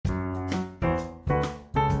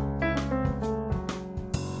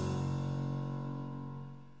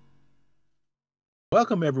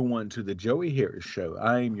Welcome, everyone, to the Joey Harris Show.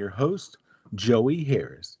 I am your host, Joey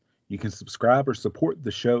Harris. You can subscribe or support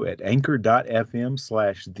the show at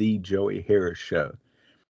anchor.fm/ The Joey Harris Show.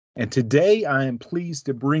 And today I am pleased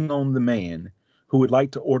to bring on the man who would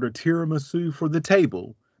like to order tiramisu for the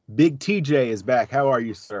table. Big TJ is back. How are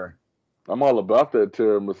you, sir? I'm all about that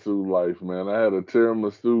tiramisu life, man. I had a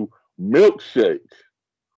tiramisu milkshake.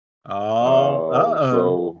 Oh, uh-oh.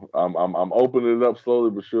 So I'm opening it up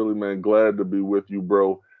slowly but surely, man. Glad to be with you,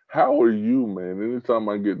 bro. How are you, man? Anytime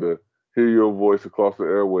I get to hear your voice across the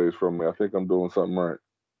airways from me, I think I'm doing something right.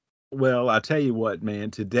 Well, I tell you what,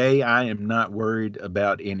 man, today I am not worried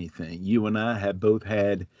about anything. You and I have both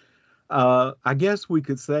had I guess we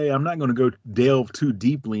could say I'm not going to go delve too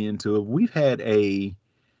deeply into it. We've had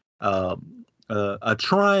um, a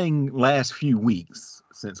trying last few weeks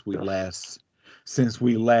Yes. since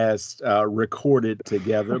we last recorded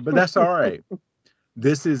together, but that's all right.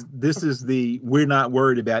 This is the we're not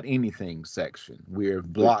worried about anything section. We have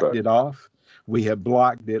Big blocked it facts. off. We have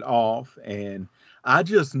blocked it off, and I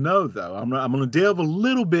just know though I'm going to delve a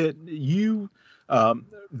little bit. You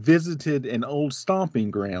visited an old stomping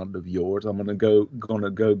ground of yours. I'm going to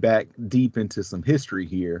go back deep into some history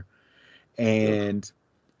here, Yes. and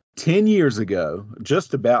 10 years ago,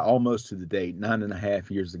 just about almost to the date, 9.5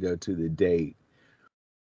 years ago to the date,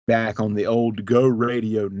 back on the old Go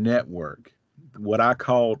Radio network, what I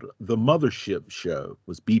called the mothership show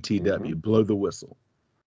was Hmm. BTW, Blow the Whistle.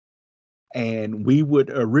 And we would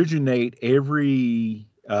originate every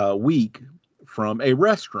week from a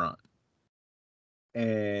restaurant.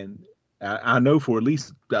 And I know for at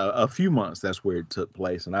least a few months that's where it took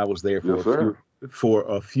place. And I was there Yes, sir. for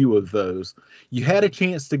a few of those. You had a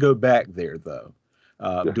chance to go back there though,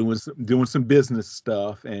 Yeah. doing some business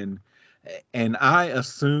stuff, and I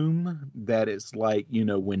assume that it's like,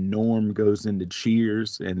 when Norm goes into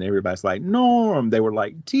Cheers and everybody's like, Norm, they were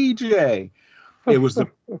like, TJ. It was the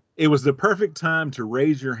it was the perfect time to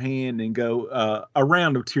raise your hand and go, a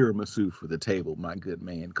round of tiramisu for the table, my good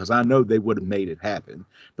man, because I know they would have made it happen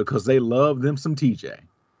because they love them some TJ.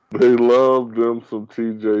 They love them some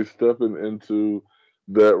TJ stepping into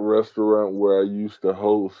that restaurant where I used to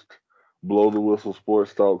host Blow the Whistle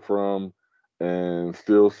Sports Talk from, and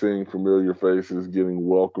still seeing familiar faces getting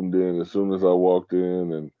welcomed in as soon as I walked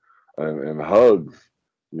in, and hugs.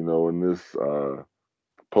 In this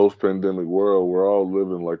post pandemic world, we're all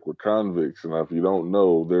living like we're convicts, and if you don't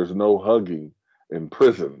know, there's no hugging in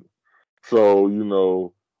prison. So,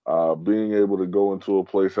 being able to go into a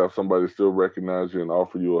place, have somebody still recognize you and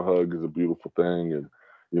offer you a hug is a beautiful thing. And,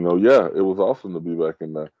 yeah, it was awesome to be back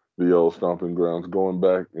in the old stomping grounds, going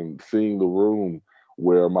back and seeing the room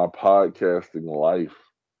where my podcasting life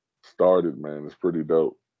started, man. It's pretty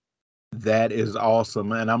dope. That is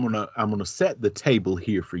awesome, and I'm gonna set the table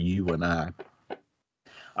here for you and I.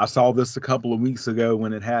 I saw this a couple of weeks ago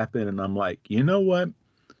when it happened, and I'm like, you know what?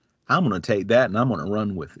 I'm gonna take that and I'm gonna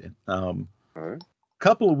run with it. All right.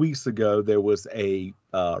 Couple of weeks ago, there was a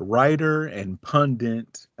writer and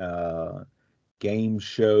pundit, game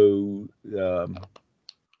show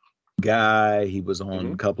guy. He was on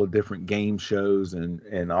Mm-hmm. a couple of different game shows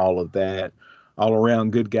and all of that. All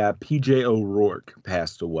around good guy. PJ O'Rourke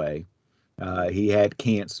passed away. He had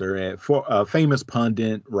cancer. And for a famous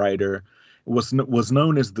pundit writer, was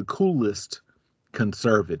known as the coolest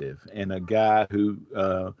conservative, and a guy who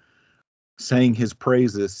sang his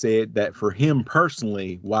praises, said that for him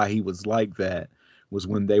personally, why he was like that was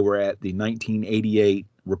when they were at the 1988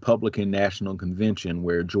 Republican National Convention,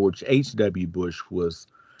 where George H.W. Bush was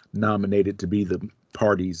nominated to be the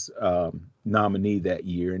party's nominee that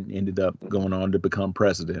year and ended up going on to become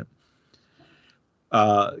president.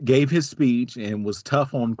 Gave his speech and was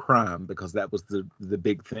tough on crime because that was the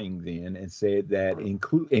big thing then, and said that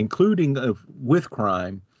including with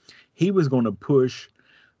crime, he was going to push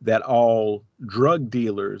that all drug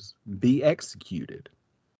dealers be executed.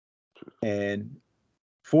 And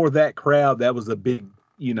for that crowd, that was a big,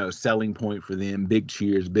 selling point for them. Big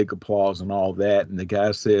cheers, big applause, and all that. And the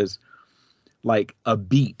guy says, like, a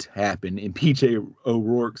beat happened, and PJ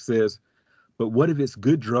O'Rourke says, "But what if it's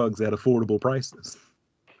good drugs at affordable prices?"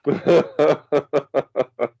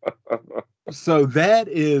 So that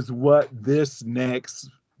is what this next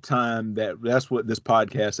time that's what this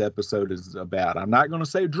podcast episode is about. I'm not going to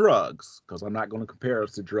say drugs because I'm not going to compare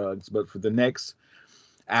us to drugs, but for the next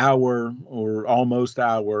hour or almost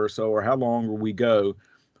hour or so, or how long we go,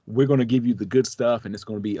 we're going to give you the good stuff, and it's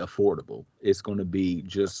going to be affordable. It's going to be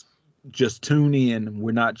just tune in.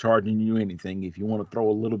 We're not charging you anything. If you want to throw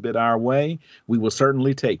a little bit our way, we will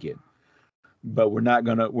certainly take it, but we're not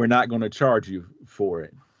gonna charge you for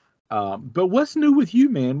it. But what's new with you,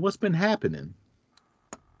 man? What's been happening?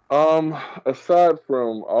 Aside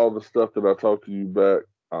from all the stuff that I talked to you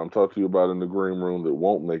about in the green room that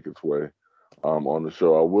won't make its way on the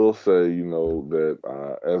show, I will say, that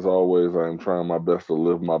as always, I am trying my best to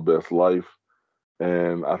live my best life.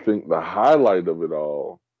 And I think the highlight of it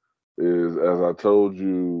all is, as I told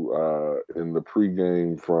you in the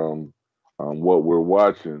pregame from what we're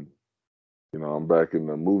watching, I'm back in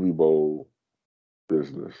the movie bowl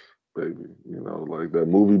business, baby. Like that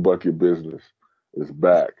movie bucket business is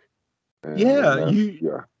back. And Yeah,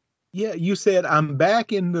 that's, yeah, you said I'm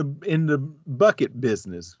back in the bucket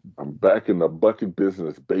business. I'm back in the bucket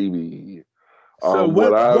business, baby. So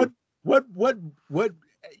What I what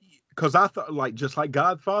because I thought, like, just like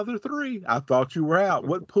Godfather 3, I thought you were out.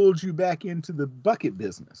 What pulled you back into the bucket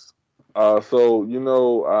business?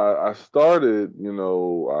 so I started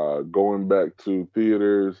going back to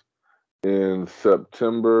theaters in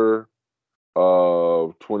September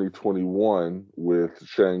of 2021 with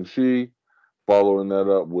Shang-Chi, following that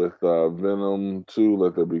up with Venom 2,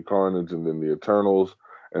 Let There Be Carnage, and then The Eternals,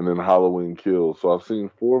 and then Halloween Kills. So I've seen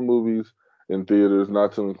 4 movies in theaters,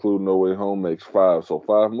 not to include No Way Home makes 5. So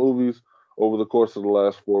 5 movies over the course of the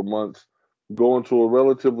last 4 months. Going to a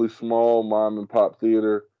relatively small mom and pop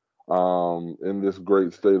theater in this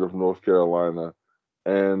great state of North Carolina.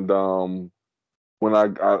 And when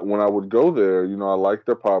I would go there, I liked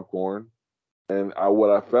their popcorn. And what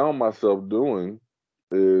I found myself doing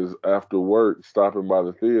is after work stopping by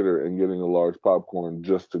the theater and getting a large popcorn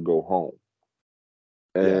just to go home.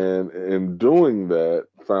 Yeah. And in doing that,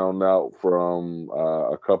 found out from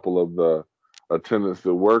a couple of the attendants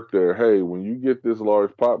that work there, hey, when you get this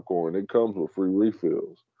large popcorn, it comes with free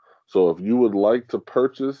refills. So if you would like to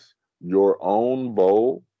purchase your own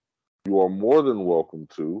bowl, you are more than welcome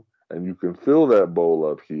to, and you can fill that bowl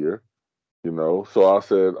up here. So I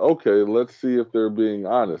said, okay, let's see if they're being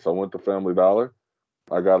honest. I went to Family Dollar.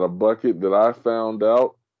 I got a bucket that I found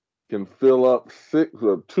out can fill up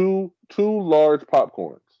two large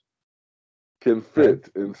popcorns can Okay. fit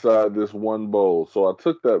inside this one bowl. So I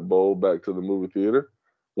took that bowl back to the movie theater,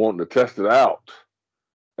 wanting to test it out.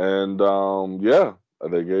 And yeah,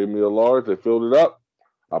 they gave me a large. They filled it up.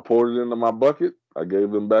 I poured it into my bucket. I gave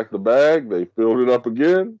them back the bag. They filled it up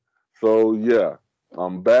again. So yeah,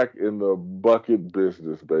 I'm back in the bucket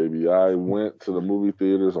business, baby. I went to the movie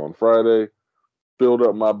theaters on Friday, filled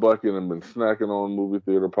up my bucket, and been snacking on movie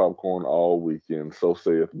theater popcorn all weekend. So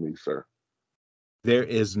saith me, sir. There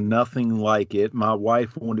is nothing like it. My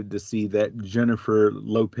wife wanted to see that Jennifer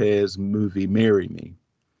Lopez movie, Marry Me.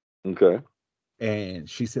 Okay. And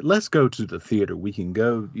she said, let's go to the theater. We can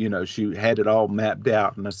go. She had it all mapped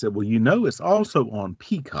out. And I said, well, it's also on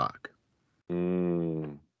Peacock.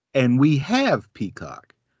 Mm. And we have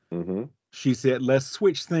Peacock. Mm-hmm. She said, let's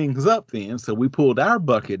switch things up then. So we pulled our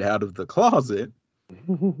bucket out of the closet.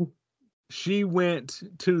 She went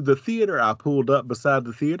to the theater. I pulled up beside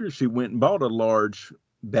the theater. She went and bought a large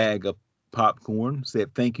bag of popcorn,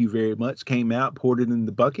 said, thank you very much, came out, poured it in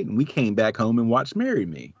the bucket, and we came back home and watched Marry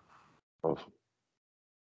Me. Awesome.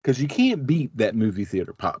 Because you can't beat that movie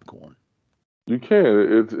theater popcorn. You can.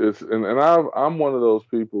 And I'm one of those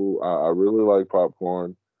people. I really like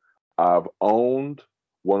popcorn. I've owned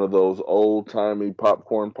one of those old timey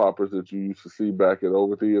popcorn poppers that you used to see back at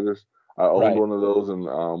over theaters. I owned Right. one of those,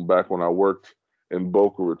 and back when I worked in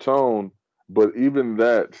Boca Raton. But even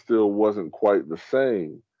that still wasn't quite the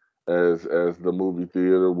same as the movie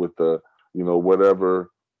theater with the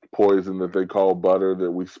whatever poison that they call butter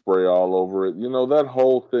that we spray all over it. That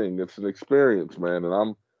whole thing. It's an experience, man,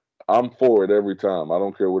 and I'm for it every time. I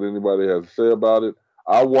don't care what anybody has to say about it.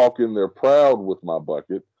 I walk in there proud with my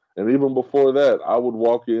bucket. And even before that, I would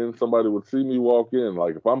walk in, somebody would see me walk in.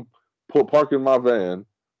 Like if I'm parking my van,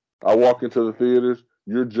 I walk into the theaters,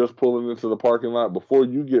 you're just pulling into the parking lot. Before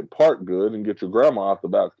you get parked good and get your grandma out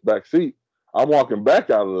the back seat, I'm walking back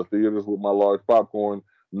out of the theaters with my large popcorn,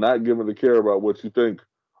 not giving a care about what you think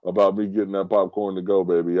about me getting that popcorn to go,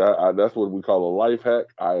 baby. That's what we call a life hack.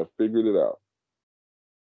 I have figured it out.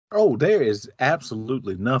 Oh, there is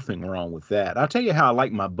absolutely nothing wrong with that. I'll tell you how I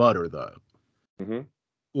like my butter, though. Hmm.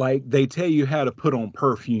 Like they tell you how to put on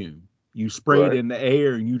perfume. You spray it Right. in the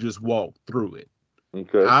air and you just walk through it.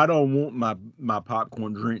 Okay. I don't want my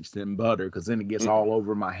popcorn drenched in butter because then it gets Mm. all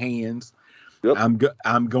over my hands. Yep.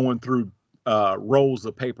 I'm going through rolls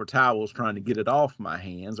of paper towels trying to get it off my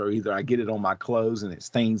hands, or either I get it on my clothes and it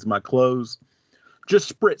stains my clothes.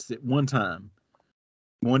 Just spritz it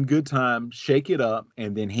one good time, shake it up,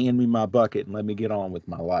 and then hand me my bucket and let me get on with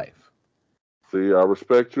my life. See, I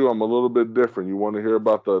respect you. I'm a little bit different. You want to hear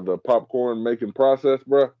about the popcorn making process,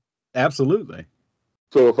 bruh? Absolutely.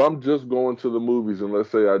 So if I'm just going to the movies and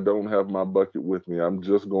let's say I don't have my bucket with me, I'm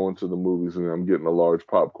just going to the movies and I'm getting a large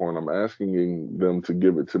popcorn, I'm asking them to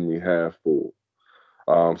give it to me half full.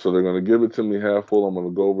 So they're going to give it to me half full. I'm going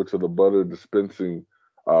to go over to the butter dispensing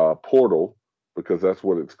portal because that's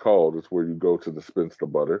what it's called. It's where you go to dispense the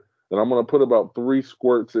butter. Then I'm going to put about 3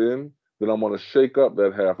 squirts in. Then I'm going to shake up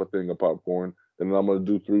that half a thing of popcorn. And then I'm going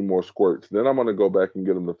to do 3 more squirts. Then I'm going to go back and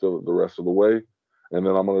get them to fill it the rest of the way. And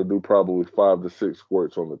then I'm going to do probably 5 to 6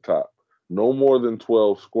 squirts on the top. No more than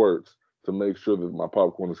 12 squirts to make sure that my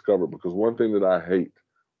popcorn is covered. Because one thing that I hate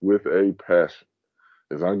with a passion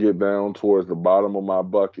is I get down towards the bottom of my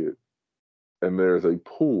bucket and there's a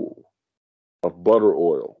pool of butter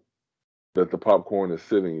oil that the popcorn is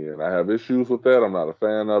sitting in. I have issues with that. I'm not a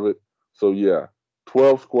fan of it. So yeah,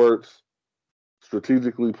 12 squirts,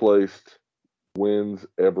 strategically placed, wins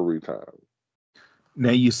every time.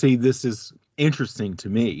 Now, you see, this is interesting to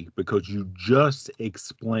me because you just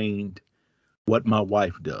explained what my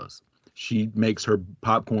wife does. She makes her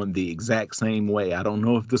popcorn the exact same way. I don't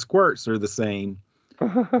know if the squirts are the same,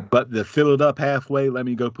 but the fill it up halfway, let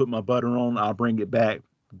me go put my butter on, I'll bring it back,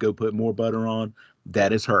 go put more butter on.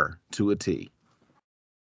 That is her to a T.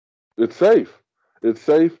 It's safe. It's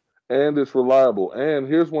safe and it's reliable. And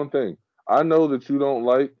here's one thing. I know that you don't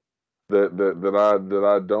like that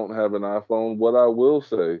I don't have an iPhone. What I will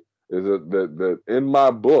say is that in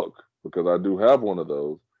my book, because I do have one of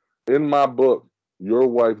those, in my book, your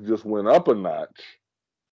wife just went up a notch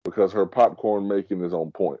because her popcorn making is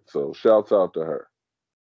on point. So shouts out to her.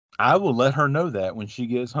 I will let her know that when she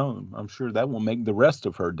gets home. I'm sure that will make the rest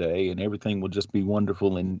of her day and everything will just be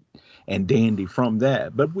wonderful and dandy from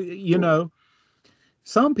that. But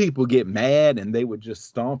some people get mad and they would just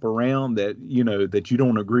stomp around that you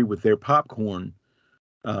don't agree with their popcorn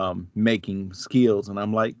making skills. And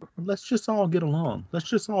I'm like, let's just all get along. Let's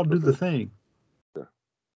just all do the thing. Yeah.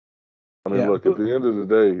 I mean, Yeah. look, at the end of the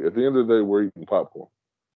day, we're eating popcorn.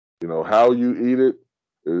 How you eat it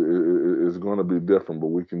is going to be different, but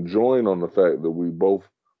we can join on the fact that we both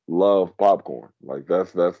love popcorn. Like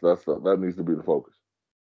that needs to be the focus.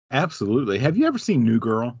 Absolutely. Have you ever seen New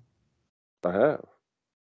Girl? I have.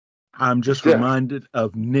 I'm just Yeah. reminded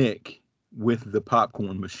of Nick with the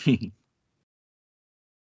popcorn machine.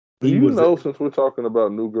 Do you know, since we're talking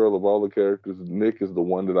about New Girl, of all the characters, Nick is the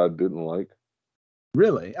one that I didn't like?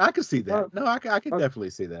 Really? I could see that. I, No, I could I,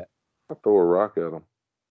 definitely see that. I throw a rock at him.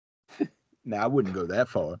 Now, I wouldn't go that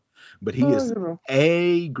far, but he is You know.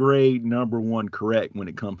 A grade #1 correct when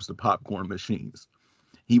it comes to popcorn machines.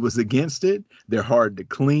 He was against it. They're hard to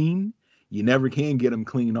clean. You never can get them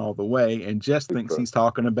clean all the way. And Jess thinks he's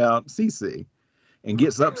talking about CC and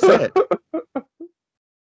gets upset.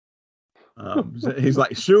 So he's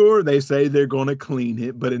like, sure, they say they're going to clean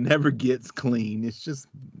it, but it never gets clean. It's just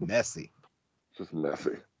messy. Just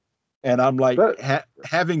messy. And I'm like,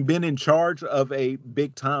 having been in charge of a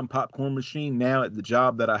big time popcorn machine now at the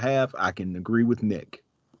job that I have, I can agree with Nick.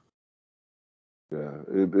 Yeah,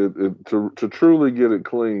 to truly get it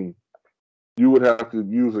clean, you would have to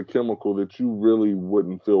use a chemical that you really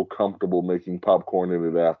wouldn't feel comfortable making popcorn in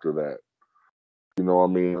it after that. You know what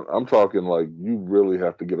I mean? I'm talking like you really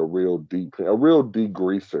have to get a real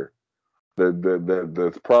degreaser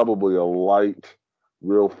that's probably a light,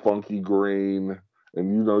 real funky green,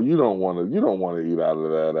 and you don't want to eat out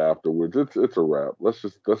of that afterwards. It's a wrap. Let's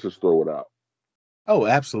just throw it out. Oh,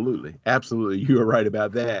 absolutely. Absolutely. You are right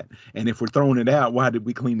about that. And if we're throwing it out, why did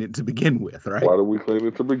we clean it to begin with, right? Why did we clean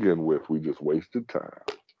it to begin with? We just wasted time.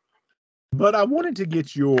 But I wanted to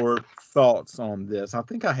get your thoughts on this. I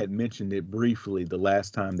think I had mentioned it briefly the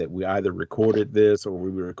last time that we either recorded this or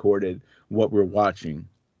we recorded what we're watching.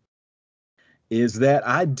 Is that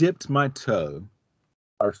I dipped my toe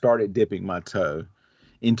or started dipping my toe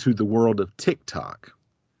into the world of TikTok.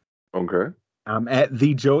 Okay. I'm at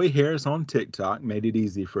the Joey Harris on TikTok, made it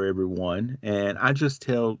easy for everyone. And I just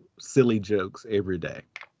tell silly jokes every day.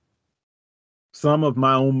 Some of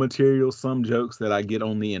my own material, some jokes that I get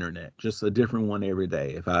on the internet, just a different one every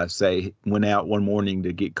day. If I say went out one morning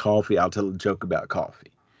to get coffee, I'll tell a joke about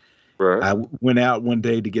coffee. Right. I went out one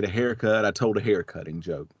day to get a haircut. I told a haircutting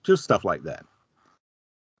joke, just stuff like that.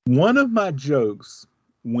 One of my jokes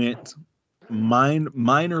went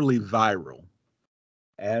minorly viral.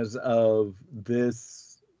 As of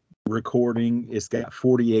this recording, it's got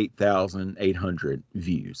 48,800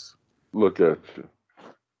 views. Look at you.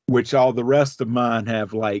 Which all the rest of mine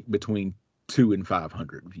have like between 200 and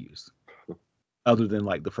 500 views. Other than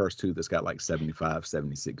like the first two that's got like 75,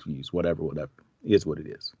 76 views, whatever, is what it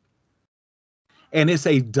is. And it's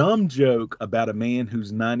a dumb joke about a man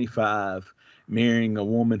who's 95 marrying a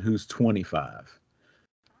woman who's 25.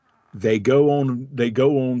 They go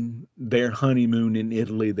on their honeymoon in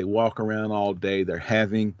Italy. They walk around all day. They're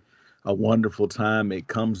having a wonderful time. It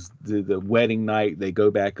comes to the wedding night. They go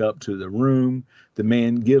back up to the room. The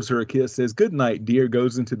man gives her a kiss, says, "Good night, dear,"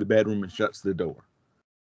 goes into the bedroom and shuts the door.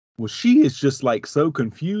 Well, she is just like so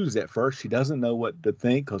confused at first. She doesn't know what to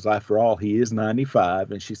think because, after all, he is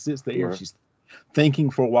 95. And she sits there and Right. she's thinking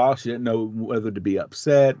for a while. She didn't know whether to be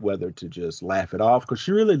upset, whether to just laugh it off, because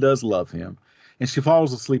she really does love him. And she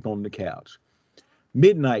falls asleep on the couch.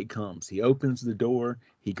 Midnight comes. He opens the door.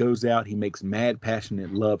 He goes out. He makes mad,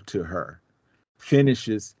 passionate love to her,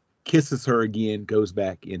 finishes, kisses her again, goes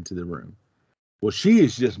back into the room. Well, she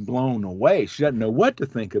is just blown away. She doesn't know what to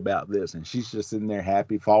think about this. And she's just sitting there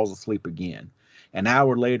happy, falls asleep again. An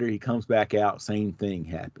hour later, he comes back out. Same thing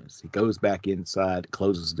happens. He goes back inside,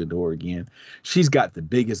 closes the door again. She's got the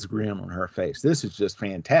biggest grin on her face. This is just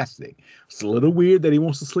fantastic. It's a little weird that he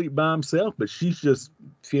wants to sleep by himself, but she's just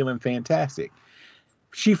feeling fantastic.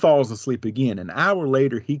 She falls asleep again. An hour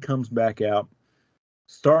later, he comes back out,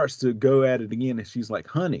 starts to go at it again. And she's like,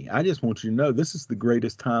 "Honey, I just want you to know this is the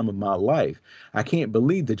greatest time of my life. I can't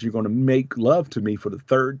believe that you're going to make love to me for the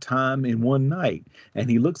third time in one night." And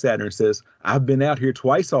he looks at her and says, "I've been out here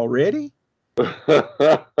twice already."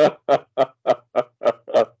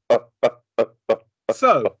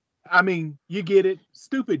 So, I mean, you get it.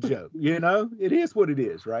 Stupid joke. It is what it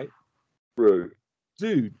is, right? Right.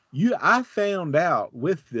 Dude, I found out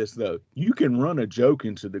with this, though, you can run a joke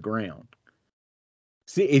into the ground.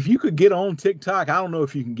 See, if you could get on TikTok, I don't know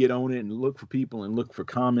if you can get on it and look for people and look for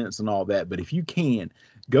comments and all that, but if you can,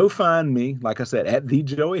 go find me, like I said, at the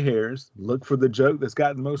Joey Harris, look for the joke that's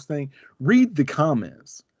got the most thing, read the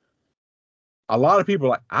comments. A lot of people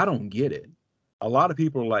are like, "I don't get it." A lot of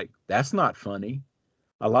people are like, "That's not funny."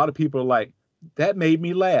 A lot of people are like, "That made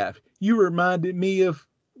me laugh. You reminded me of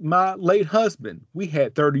my late husband. We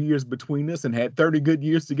had 30 years between us and had 30 good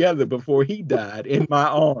years together before he died in my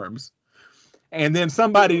arms." And then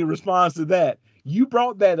somebody responds to that. "You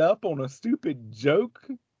brought that up on a stupid joke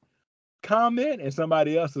comment," and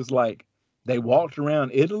somebody else is like, "They walked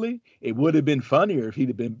around Italy. It would have been funnier if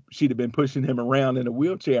she'd have been pushing him around in a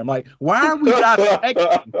wheelchair." I'm like, why are we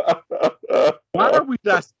dissecting? Why are we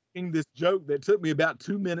dissecting this joke that took me about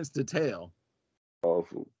 2 minutes to tell?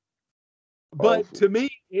 Awesome. But Awesome. to me,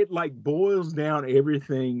 it like boils down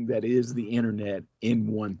everything that is the internet in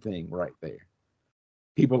one thing right there.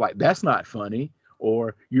 People are like, "That's not funny,"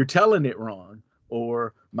 or "You're telling it wrong,"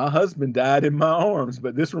 or "My husband died in my arms,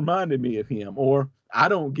 but this reminded me of him," or "I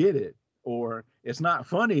don't get it," or "It's not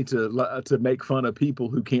funny to make fun of people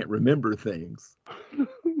who can't remember things."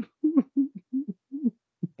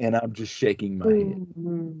 And I'm just shaking my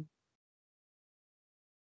head.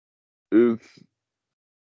 It's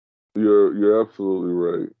you're absolutely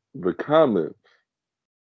right. The comments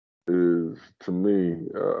is, to me,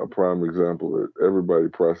 a prime example that everybody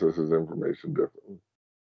processes information differently.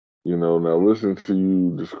 Now listening to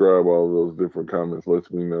you describe all those different comments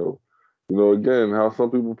lets me know, again, how some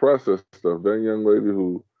people process stuff. That young lady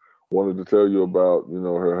who wanted to tell you about,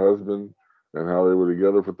 her husband and how they were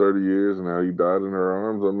together for 30 years and how he died in her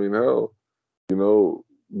arms. I mean, hell,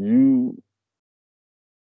 you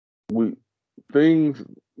we things,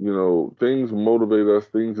 things motivate us,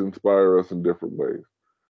 things inspire us in different ways.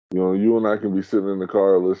 You and I can be sitting in the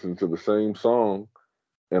car listening to the same song,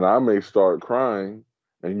 and I may start crying,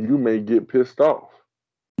 and you may get pissed off,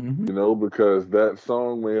 Mhm. because that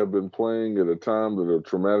song may have been playing at a time that a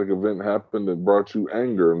traumatic event happened that brought you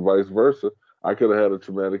anger, and vice versa. I could have had a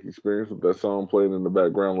traumatic experience with that song playing in the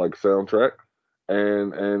background like soundtrack,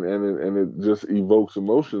 and it just evokes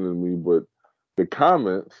emotion in me. But the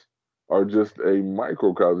comments are just a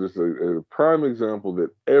microcosm, just a prime example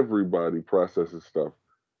that everybody processes stuff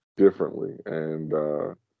differently. And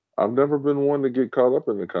I've never been one to get caught up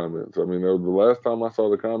in the comments. I mean, the last time I saw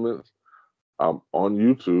the comments, I'm on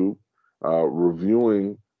YouTube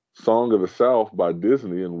reviewing Song of the South by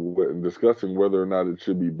Disney and discussing whether or not it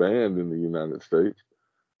should be banned in the United States.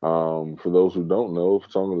 For those who don't know,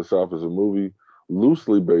 Song of the South is a movie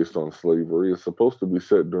loosely based on slavery. It's supposed to be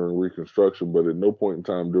set during Reconstruction, but at no point in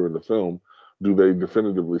time during the film do they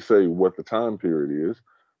definitively say what the time period is.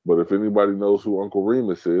 But if anybody knows who Uncle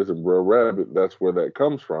Remus is and Brer Rabbit, that's where that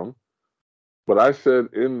comes from. But I said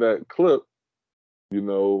in that clip,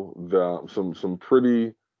 some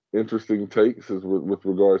pretty interesting takes with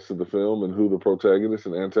regards to the film and who the protagonist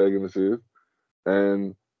and antagonist is.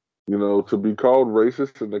 And to be called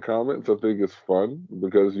racist in the comments, I think it's fun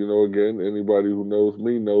because, again, anybody who knows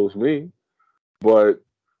me knows me. But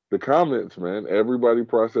the comments, man, everybody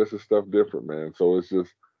processes stuff different, man. So it's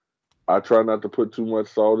just, I try not to put too much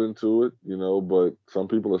salt into it, but some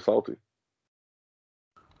people are salty.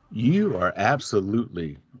 You are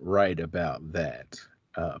absolutely right about that.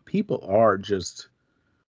 People are just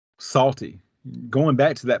salty. Going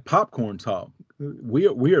back to that popcorn talk,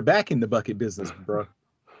 we are back in the bucket business, bro.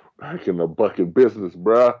 Back in the bucket business,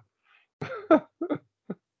 bruh.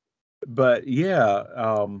 But yeah,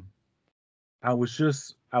 I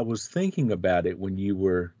was thinking about it when you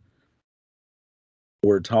were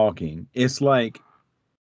talking. It's like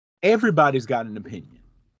everybody's got an opinion.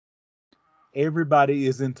 Everybody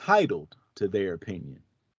is entitled to their opinion.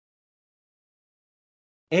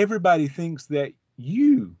 Everybody thinks that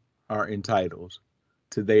you are entitled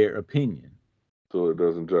to their opinion. So it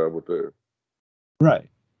doesn't jive with theirs. Right.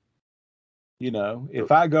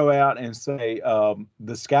 If I go out and say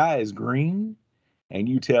the sky is green, and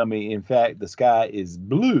you tell me, in fact, the sky is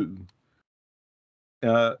blue,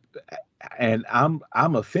 uh, and I'm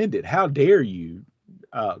offended. How dare you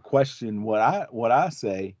question what I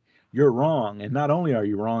say? You're wrong, and not only are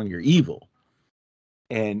you wrong, you're evil.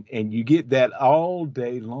 And you get that all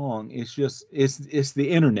day long. It's the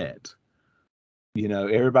internet.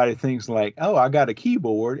 Everybody thinks like, oh, I got a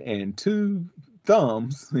keyboard and two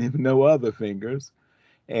thumbs, no other fingers.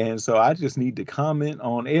 And so I just need to comment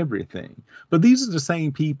on everything. But these are the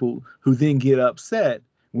same people who then get upset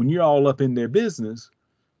when you're all up in their business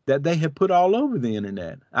that they have put all over the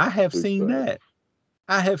internet. I have seen that.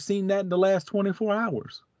 I have seen that in the last 24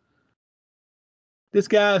 hours. This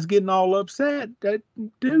guy's getting all upset that,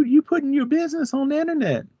 dude, you putting your business on the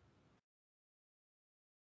internet.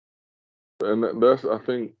 And that's, I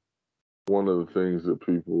think, one of the things that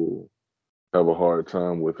people have a hard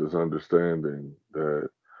time with is understanding that,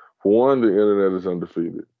 for one, the internet is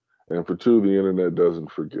undefeated. And for two, the internet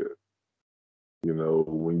doesn't forget.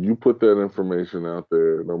 When you put that information out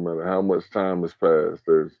there, no matter how much time has passed,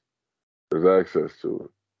 there's access to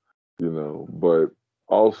it. But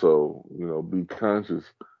also, be conscious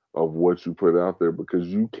of what you put out there, because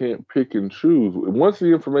you can't pick and choose. Once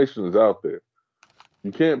the information is out there,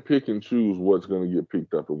 you can't pick and choose what's going to get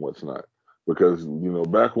picked up and what's not. Because,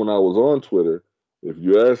 back when I was on Twitter, if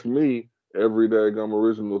you ask me, every daggum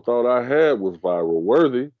original thought I had was viral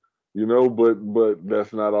worthy, but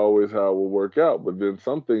that's not always how it will work out. But then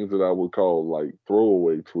some things that I would call like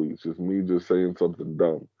throwaway tweets, just me just saying something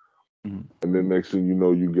dumb. Mm-hmm. And then next thing you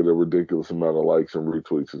know, you get a ridiculous amount of likes and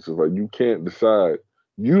retweets. It's just like, you can't decide.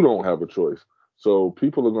 You don't have a choice. So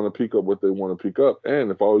people are going to pick up what they want to pick up. And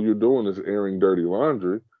if all you're doing is airing dirty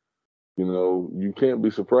laundry, you can't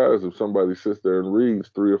be surprised if somebody sits there and reads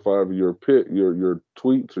 3 or 5 of your your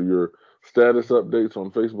tweets or your status updates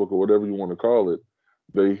on Facebook or whatever you want to call it.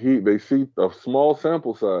 They see a small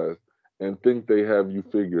sample size and think they have you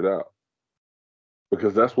figured out,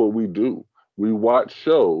 because that's what we do. We watch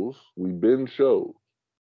shows, we binge shows.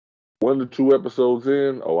 1 to 2 episodes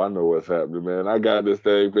in, oh, I know what's happening, man. I got this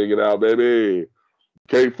thing figured out, baby.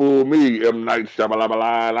 Can't fool me, M. Night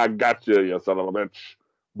Shyamalan. I got you son of a bitch.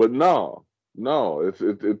 But no,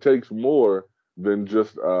 it takes more than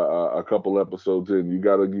just a couple episodes in. You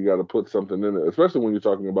gotta put something in it, especially when you're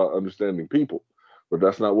talking about understanding people. But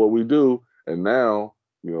that's not what we do. And now,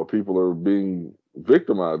 people are being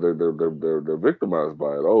victimized. They're victimized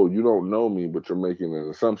by it. Oh, you don't know me, but you're making an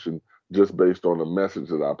assumption just based on the message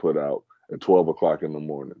that I put out at 12 o'clock in the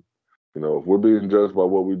morning. If we're being judged by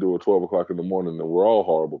what we do at 12 o'clock in the morning, then we're all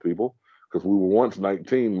horrible people, because we were once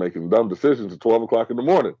 19 making dumb decisions at 12 o'clock in the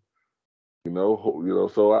morning.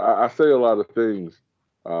 So I say a lot of things.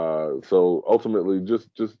 So ultimately, just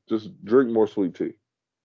drink more sweet tea.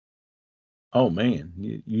 Oh man,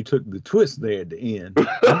 you took the twist there at the end.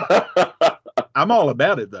 I'm all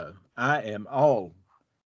about it though. I am all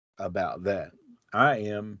about that. I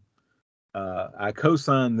am. I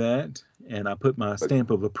co-signed that, and I put my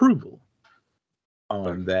stamp of approval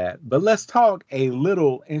on that. But let's talk a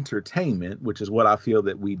little entertainment, which is what I feel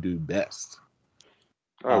that we do best.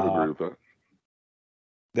 I would agree with that.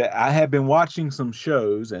 That I have been watching some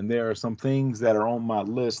shows, and there are some things that are on my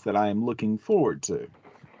list that I am looking forward to.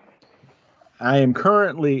 I am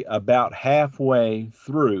currently about halfway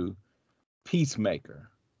through Peacemaker.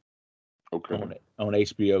 Okay. On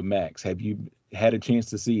HBO Max. Have you had a chance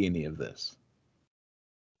to see any of this?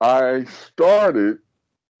 I started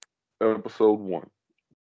episode 1,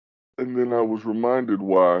 and then I was reminded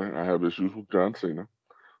why I have issues with John Cena.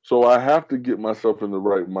 So I have to get myself in the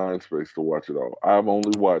right mind space to watch it all. I've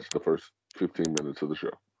only watched the first 15 minutes of the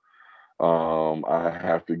show. I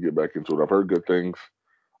have to get back into it. I've heard good things,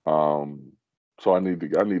 so I need to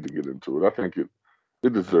get into it. I think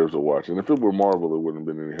it deserves a watch. And if it were Marvel, it wouldn't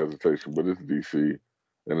have been any hesitation. But it's DC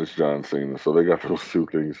and it's John Cena, so they got those two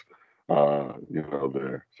things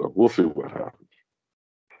there. So we'll see what happens.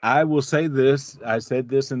 I will say this. I said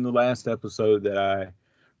this in the last episode that I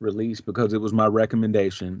released because it was my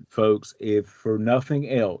recommendation. Folks, if for nothing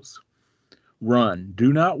else, run.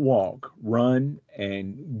 Do not walk. Run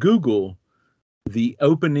and Google the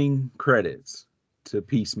opening credits to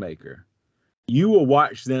Peacemaker. You will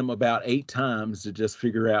watch them about 8 times to just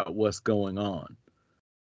figure out what's going on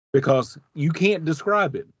because you can't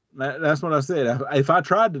describe it. That's what I said. If I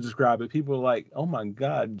tried to describe it, people are like, "Oh my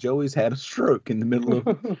God, Joey's had a stroke in the middle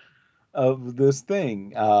of this thing,"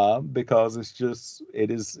 because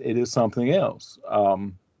it is something else.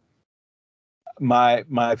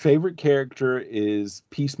 My favorite character is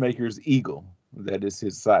Peacemaker's eagle. That is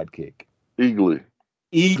his sidekick. Eagly.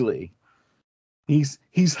 Eagly.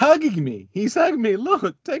 He's hugging me. He's hugging me.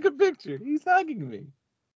 Look, take a picture. He's hugging me.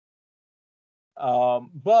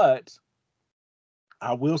 But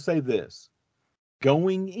I will say this.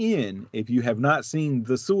 Going in, if you have not seen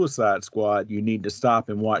The Suicide Squad, you need to stop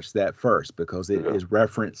and watch that first because it is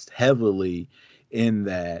referenced heavily in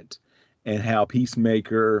that and how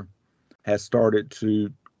Peacemaker has started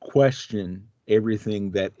to question everything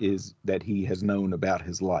that he has known about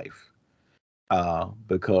his life.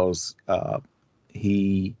 Because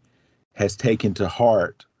he has taken to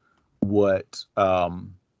heart what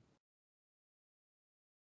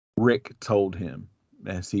Rick told him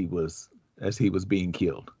as he was being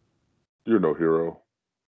killed. You're no hero.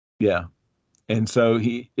 Yeah. And so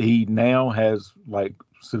he now has like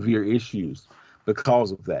severe issues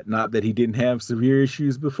because of that. Not that he didn't have severe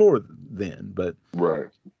issues before then, but right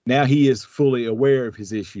now he is fully aware of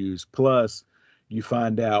his issues. Plus, you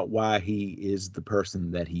find out why he is the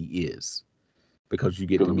person that he is because you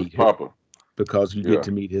get to meet Papa. Because you get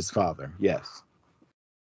to meet his father. Yes.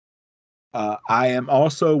 I am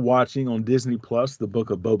also watching on Disney Plus the Book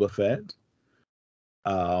of Boba Fett.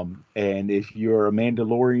 And if you're a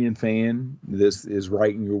Mandalorian fan, this is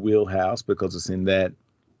right in your wheelhouse because it's in that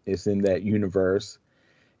universe.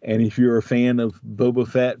 And if you're a fan of Boba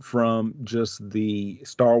Fett from just the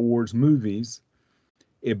Star Wars movies,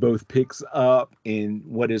 it both picks up in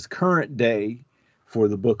what is current day for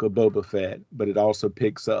the Book of Boba Fett, but it also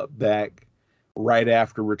picks up back right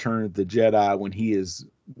after Return of the Jedi when he is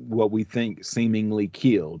what we think seemingly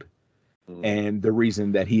killed. And the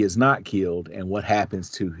reason that he is not killed and what happens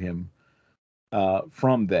to him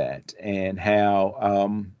from that, and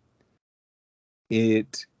how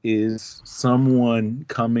it is someone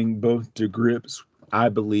coming both to grips, I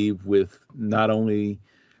believe, with not only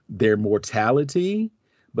their mortality,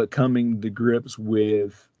 but coming to grips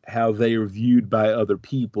with how they are viewed by other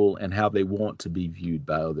people and how they want to be viewed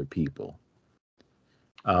by other people.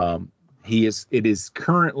 It is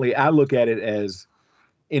currently, I look at it as,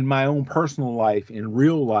 in my own personal life, in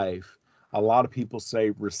real life, a lot of people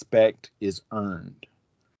say respect is earned,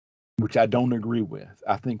 which I don't agree with.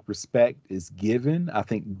 I think respect is given. I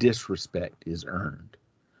think disrespect is earned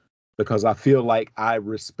because I feel like I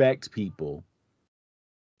respect people.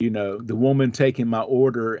 The woman taking my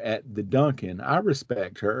order at the Dunkin', I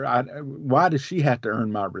respect her. Why does she have to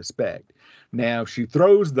earn my respect? Now, if she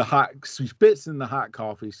spits in the hot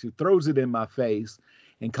coffee, she throws it in my face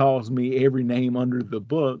and calls me every name under the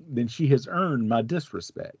book, then she has earned my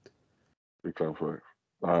disrespect. Big time fact.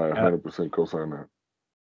 I 100% co-sign that.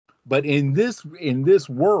 But in this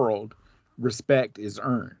world, respect is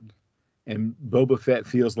earned. And Boba Fett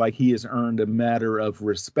feels like he has earned a matter of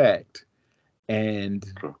respect. And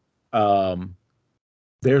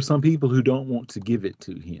there are some people who don't want to give it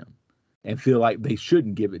to him and feel like they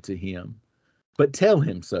shouldn't give it to him, but tell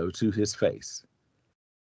him so to his face.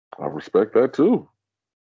 I respect that too.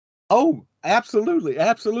 Oh, absolutely.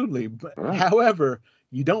 Absolutely. But however,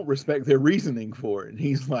 you don't respect their reasoning for it. And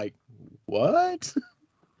he's like, what?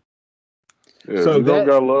 Yeah, so if you don't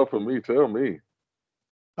got love for me, tell me.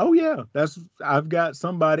 Oh yeah, I've got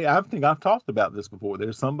somebody, I think I've talked about this before.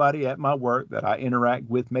 There's somebody at my work that I interact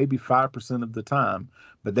with maybe 5% of the time,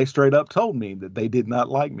 but they straight up told me that they did not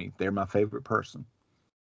like me. They're my favorite person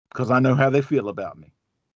because I know how they feel about me.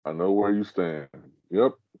 I know where you stand.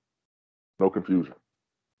 Yep. No confusion.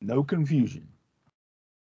 No confusion.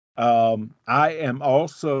 I am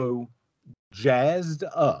also jazzed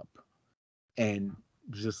up and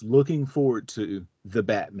just looking forward to The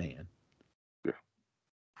Batman. Yeah.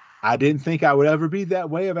 I didn't think I would ever be that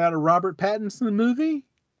way about a Robert Pattinson movie.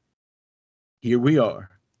 Here we are.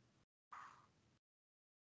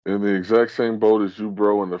 In the exact same boat as you,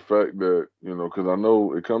 bro, and the fact that, because I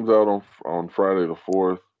know it comes out on Friday the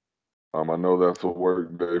 4th. I know that's a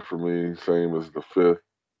work day for me, same as the 5th,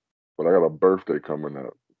 but I got a birthday coming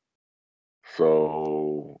up.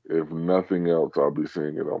 So if nothing else, I'll be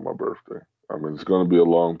seeing it on my birthday. I mean, it's going to be a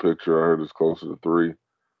long picture. I heard it's closer to 3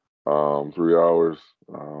 hours.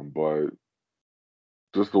 But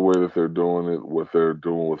just the way that they're doing it, what they're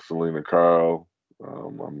doing with Selena Kyle,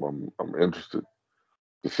 I'm interested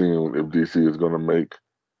to seeing if DC is going to make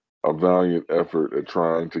a valiant effort at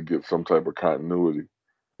trying to get some type of continuity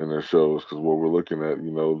in their shows. Because what we're looking at,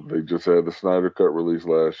 they just had the Snyder Cut release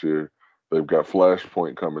last year. They've got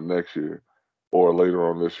Flashpoint coming next year or later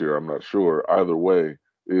on this year. I'm not sure. Either way,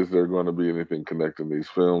 is there going to be anything connecting these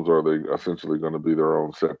films, or are they essentially going to be their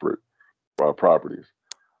own separate properties?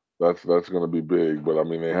 That's going to be big. But I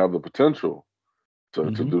mean, they have the potential to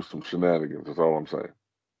Hmm. do some shenanigans. That's all I'm saying.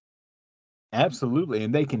 Absolutely,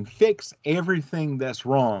 and they can fix everything that's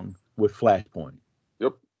wrong with Flashpoint.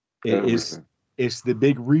 Yep, It's everything. it's the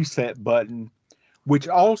big reset button, which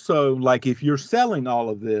also, like, if you're selling all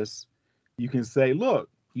of this, you can say, look,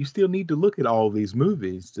 you still need to look at all these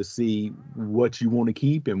movies to see what you want to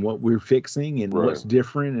keep and what we're fixing and Right. what's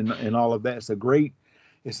different and all of that. It's a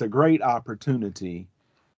great opportunity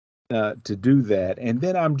to do that. And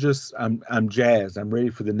then I'm jazzed. I'm ready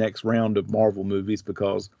for the next round of Marvel movies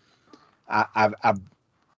because I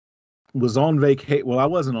was on vacation. Well, I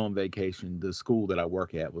wasn't on vacation. The school that I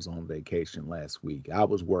work at was on vacation last week. I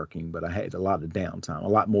was working, but I had a lot of downtime, a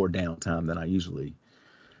lot more downtime than I usually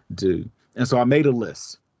do. And so I made a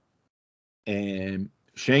list. And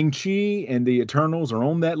Shang-Chi and the Eternals are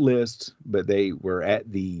on that list, but they were at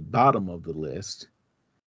the bottom of the list.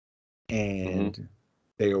 Hmm. And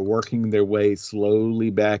they are working their way slowly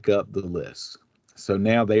back up the list. So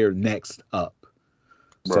now they are next up.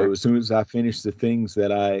 So Right. as soon as I finish the things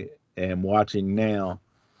that I am watching now,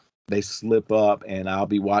 they slip up and I'll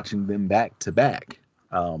be watching them back to back.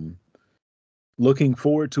 Um, Looking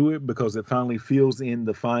forward to it because it finally fills in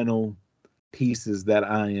the final pieces that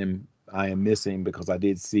I am missing because I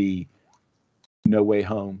did see No Way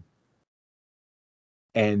Home,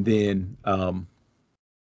 and then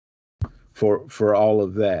for all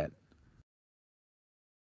of that.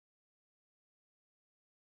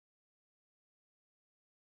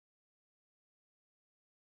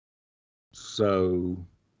 So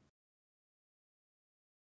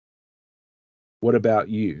what about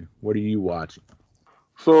you? What are you watching?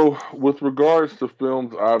 So, with regards to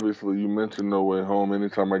films, obviously you mentioned No Way Home.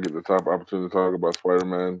 Anytime I get the top opportunity to talk about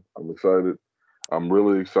Spider-Man, I'm excited. I'm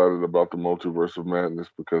really excited about the Multiverse of Madness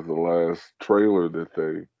because the last trailer that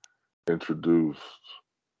they introduced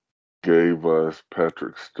gave us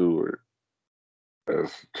Patrick Stewart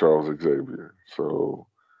as Charles Xavier. So,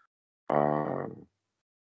 um,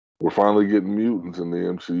 we're finally getting mutants in the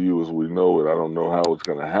MCU as we know it. I don't know how it's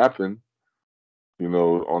going to happen,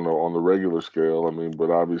 on the regular scale. I mean,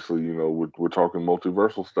 but obviously, we're talking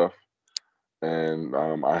multiversal stuff. And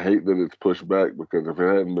I hate that it's pushed back because if it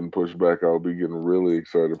hadn't been pushed back, I would be getting really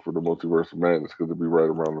excited for the Multiverse of Madness because it'd be right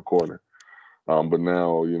around the corner. But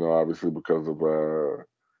now, obviously because of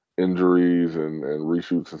injuries and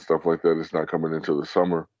reshoots and stuff like that, it's not coming into the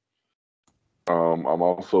summer. I'm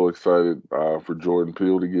also excited for Jordan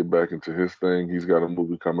Peele to get back into his thing. He's got a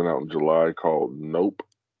movie coming out in July called Nope.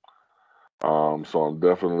 So I'm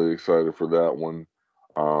definitely excited for that one.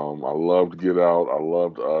 I loved Get Out. I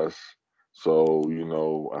loved Us. So,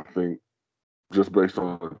 I think just based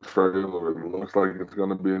on the trailer, it looks like it's going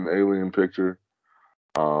to be an alien picture.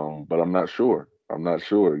 But I'm not sure. I'm not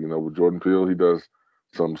sure. With Jordan Peele, he does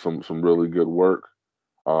some really good work.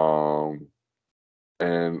 Um,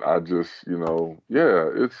 and I just, yeah,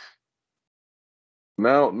 it's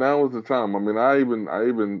now is the time. I mean, I even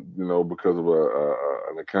because of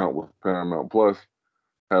an account with Paramount Plus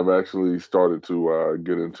have actually started to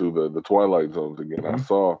get into the Twilight Zones again. I Mhm.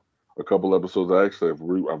 saw a couple episodes. I actually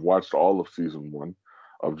I've watched all of season one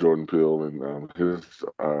of Jordan Peele and his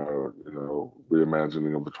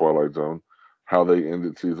reimagining of the Twilight Zone. How they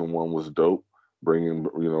ended season one was dope. Bringing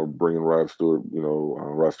Rod Stewart,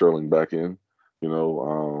 Rod Sterling back in, even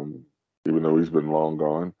though he's been long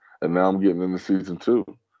gone. And now I'm getting into season two.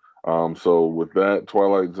 So with that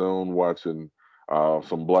Twilight Zone, watching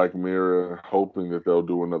some Black Mirror, hoping that they'll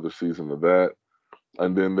do another season of that.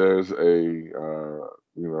 And then there's a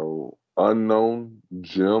unknown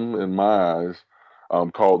gem in my eyes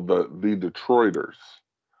called the Detroiters.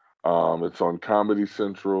 It's on Comedy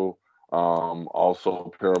Central,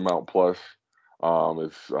 also Paramount Plus.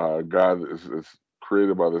 It's a guy that it's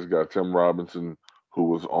created by this guy Tim Robinson, who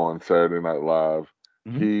was on Saturday Night Live.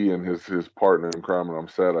 Mhm. He and his partner in crime, and I'm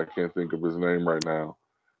sad I can't think of his name right now,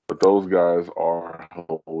 but those guys are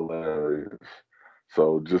hilarious.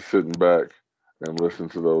 So just sitting back and listening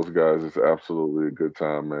to those guys is absolutely a good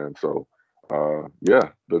time, man. So Yeah,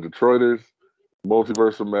 the Detroiters,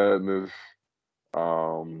 Multiverse of Madness,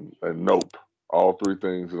 and Nope. All three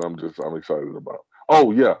things that I'm excited about.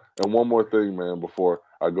 Oh yeah, and one more thing, man, before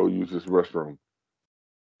I go use this restroom.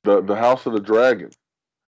 The House of the Dragon.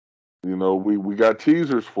 You know, we got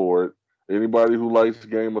teasers for it. Anybody who likes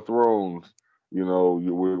Game of Thrones, you know,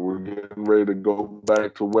 we're getting ready to go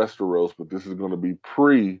back to Westeros, but this is going to be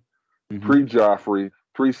pre Joffrey,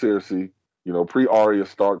 pre Cersei, you know, pre Arya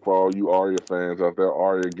Stark for all you Arya fans out there.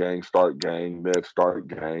 Arya gang, Stark gang, Ned Stark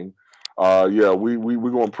gang. Yeah, we're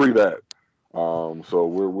going pre that. So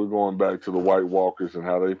we're going back to the White Walkers and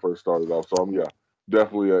how they first started off. So I'm yeah,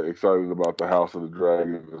 definitely excited about the House of the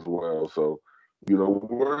Dragon as well. So you know,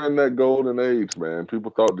 we're in that golden age, man.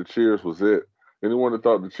 People thought the Cheers was it. Anyone that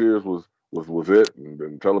thought the Cheers was it, and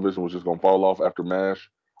then television was just gonna fall off after MASH.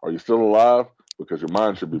 Are you still alive? Because your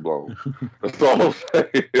mind should be blown. That's all I'm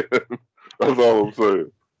saying. That's all I'm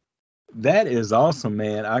saying. That is awesome,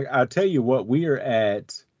 man. I tell you what, we are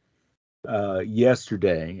at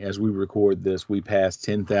yesterday as we record this, we passed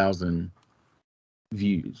 10,000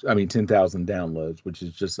 views. I mean, 10,000 downloads, which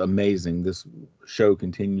is just amazing. This show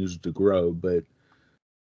continues to grow. But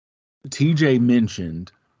TJ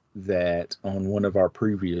mentioned that on one of our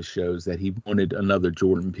previous shows that he wanted another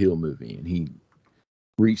Jordan Peele movie, and he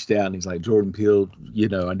reached out and he's like, Jordan Peele, you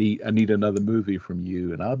know, I need another movie from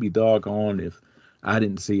you, and I'll be doggone if I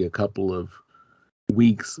didn't see a couple of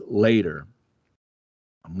weeks later.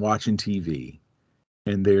 I'm watching TV,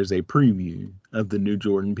 and there's a preview of the new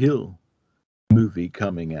Jordan Peele movie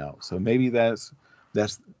coming out. So maybe that's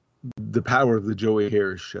the power of the Joey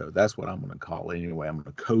Harris show. That's what I'm going to call it anyway. I'm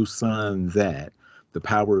going to co-sign that, the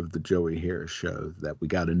power of the Joey Harris show, that we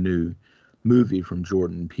got a new movie from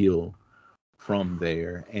Jordan Peele from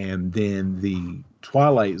there. And then the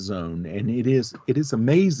Twilight Zone. And it is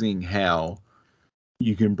amazing how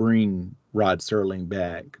you can bring Rod Serling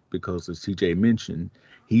back, because as TJ mentioned,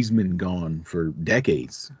 he's been gone for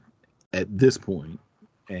decades at this point,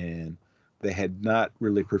 and they had not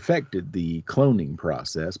really perfected the cloning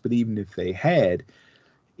process. But even if they had,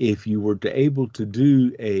 if you were to able to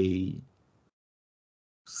do a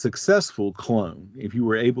successful clone, if you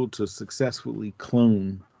were able to successfully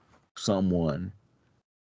clone someone,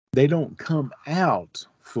 they don't come out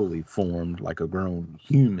fully formed like a grown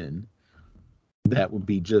human. That would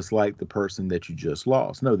be just like the person that you just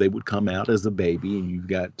lost. No, they would come out as a baby, and you've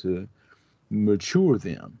got to mature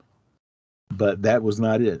them. But that was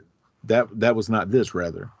not it. That was not this,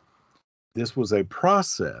 rather. This was a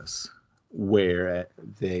process where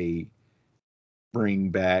they bring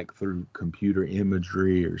back through computer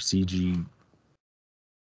imagery or CG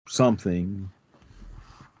something,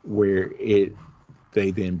 where they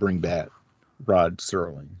then bring back Rod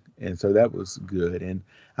Serling. And so that was good. And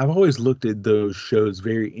I've always looked at those shows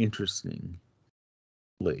very interestingly.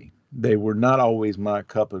 They were not always my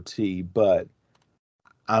cup of tea, but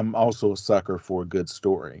I'm also a sucker for a good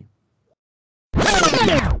story.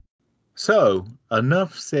 So,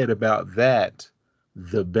 enough said about that,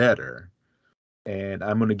 the better. And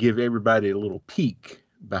I'm going to give everybody a little peek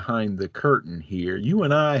behind the curtain here. You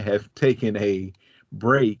and I have taken a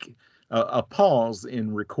break, a pause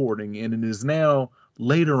in recording, and it is now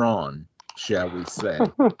later on, shall we say.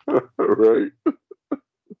 Right.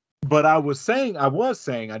 But I was saying,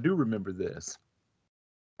 I do remember this,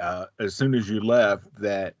 as soon as you left,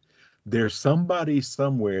 that there's somebody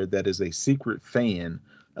somewhere that is a secret fan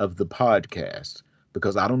of the podcast,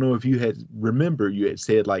 because I don't know if you had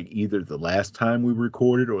said, like, either the last time we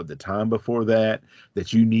recorded or the time before that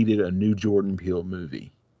you needed a new Jordan Peele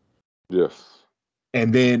movie. Yes.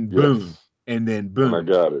 And then boom. And I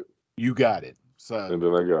got it. You got it. So and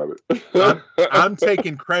then I got it. I'm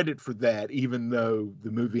taking credit for that, even though the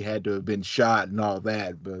movie had to have been shot and all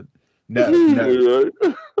that. But no. Right?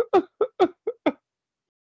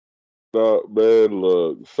 No, man,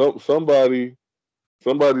 look, somebody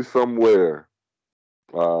somewhere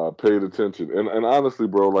paid attention. And honestly,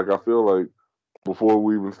 bro, like, I feel like before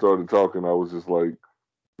we even started talking, I was just like,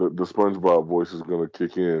 the SpongeBob voice is gonna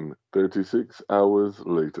kick in 36 hours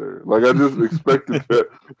later. Like, I just expected that.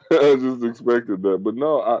 I just expected that. But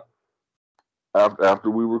no, after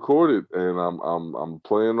we recorded, and I'm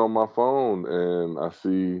playing on my phone, and I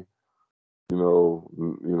see,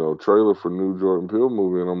 trailer for new Jordan Peele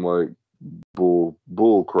movie, and I'm like,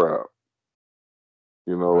 bull crap.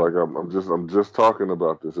 Like, I'm just talking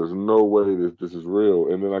about this. There's no way this is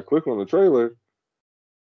real. And then I click on the trailer,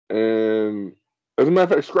 and as a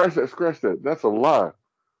matter of fact, scratch that. That's a lie.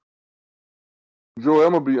 Joey,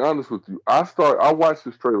 I'm gonna be honest with you. I watched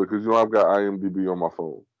this trailer because I've got IMDb on my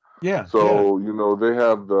phone. Yeah. So they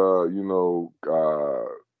have the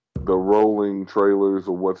the rolling trailers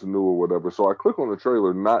or what's new or whatever. So I click on the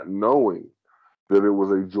trailer not knowing that it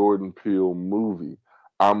was a Jordan Peele movie.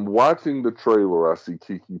 I'm watching the trailer. I see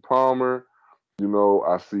Keke Palmer.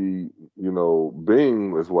 I see,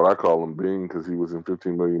 Bing is what I call him, Bing, because he was in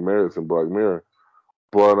 15 Million Merits and Black Mirror.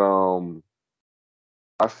 But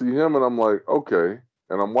I see him and I'm like, okay.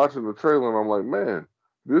 And I'm watching the trailer and I'm like, man,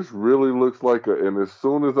 this really looks like and as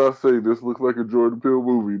soon as I say this looks like a Jordan Peele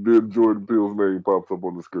movie, then Jordan Peele's name pops up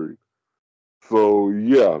on the screen. So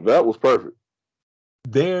yeah, that was perfect.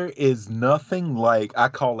 There is nothing like, I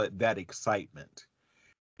call it, that excitement,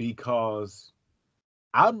 because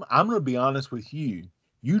I'm going to be honest with you.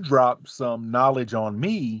 You dropped some knowledge on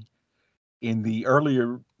me in the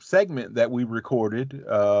earlier segment that we recorded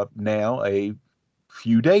now a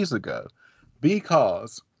few days ago,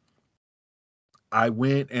 because I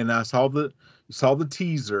went and I saw the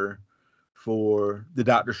teaser for the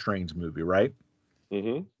Doctor Strange movie, right?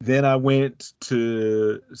 Mm-hmm. Then I went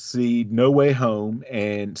to see No Way Home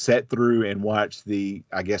and sat through and watched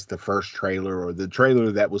I guess the first trailer, or the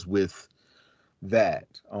trailer that was with that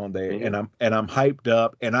on there. Mm-hmm. And I'm hyped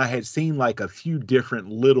up, and I had seen like a few different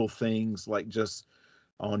little things, like just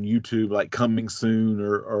on YouTube, like coming soon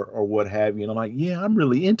or what have you. And I'm like, yeah, I'm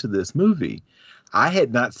really into this movie. I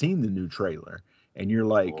had not seen the new trailer. And you're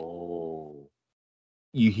like, Oh.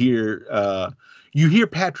 you hear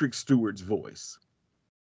Patrick Stewart's voice.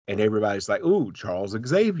 And everybody's like, "Ooh, Charles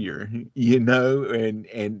Xavier," and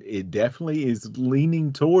it definitely is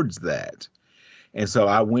leaning towards that. And so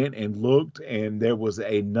I went and looked, and there was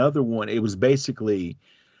another one. It was basically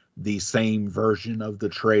the same version of the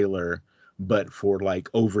trailer, but for like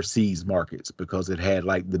overseas markets, because it had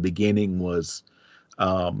like the beginning was,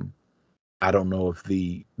 I don't know if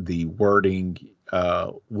the wording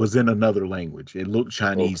was in another language. It looked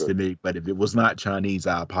Chinese Okay. to me, but if it was not Chinese,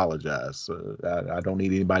 I apologize. I don't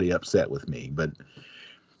need anybody upset with me, but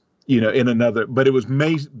in another, but it was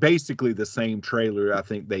basically the same trailer. I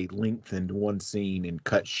think they lengthened one scene and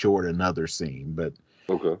cut short another scene, but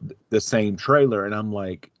Okay. the same trailer. And I'm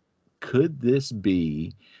like, could this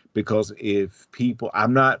be? Because if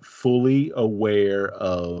I'm not fully aware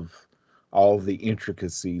of all the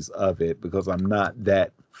intricacies of it, because I'm not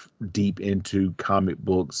that deep into comic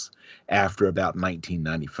books after about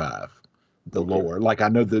 1995, the Okay. lore. Like I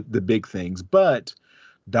know the big things, but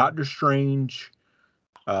Doctor Strange,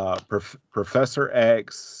 Professor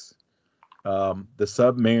X, the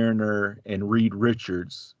Submariner, and Reed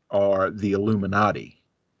Richards are the Illuminati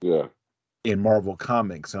Yeah. in Marvel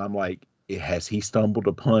Comics. And I'm like, has he stumbled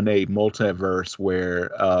upon a multiverse where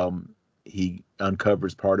he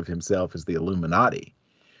uncovers part of himself as the Illuminati?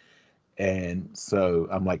 And so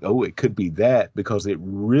I'm like, oh, it could be that, because it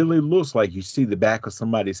really looks like you see the back of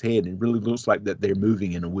somebody's head, and it really looks like that they're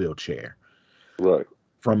moving in a wheelchair. Right.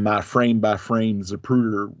 From my frame by frame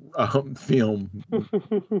Zapruder film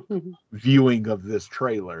viewing of this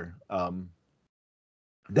trailer,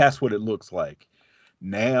 that's what it looks like.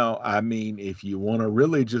 Now, I mean, if you want to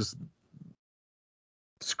really just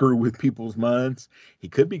screw with people's minds, he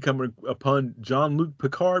could be coming upon Jean-Luc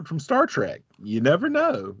Picard from Star Trek. You never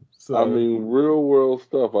know. I So, mean, real world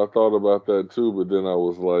stuff. I thought about that too, but then I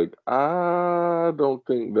was like, I don't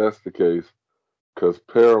think that's the case because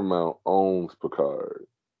Paramount owns Picard,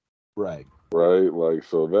 right. right? Like,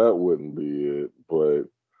 so that wouldn't be it. But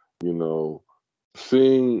you know,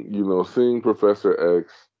 seeing Professor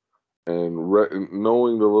X and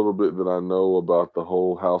knowing the little bit that I know about the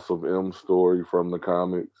whole House of M story from the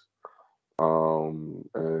comics. And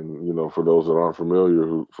for those that aren't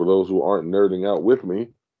familiar, for those who aren't nerding out with me,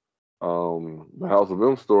 the House of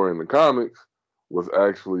M story in the comics was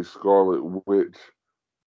actually Scarlet Witch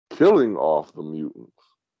killing off the mutants,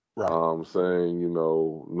 Right. saying,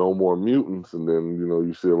 no more mutants. And then,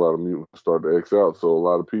 you see a lot of mutants start to X out. So a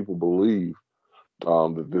lot of people believe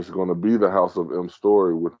that this is going to be the House of M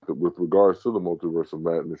story with regards to the Multiverse of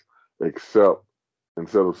Madness, except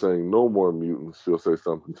instead of saying no more mutants, she'll say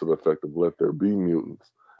something to the effect of let there be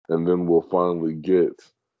mutants. And then we'll finally get,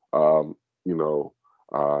 you know,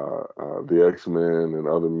 the X-Men and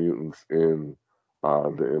other mutants in the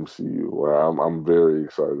MCU. Where I'm very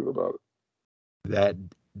excited about it.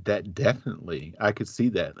 That definitely, I could see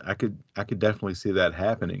that. I could definitely see that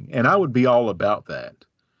happening, and I would be all about that.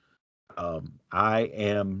 I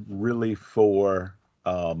am really for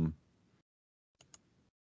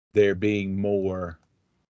there being more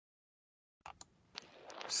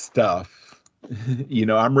stuff.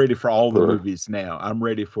 I'm ready for all the Sure. movies now. I'm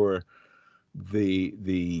ready for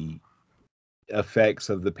the effects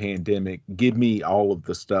of the pandemic. Give me all of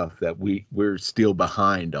the stuff that we're still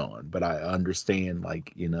behind on. But I understand,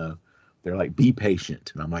 like, They're like, be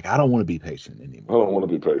patient. And I'm like, I don't want to be patient I anymore. don't want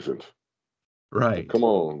to be patient. Like, Right. come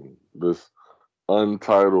on, this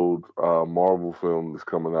untitled Marvel film that's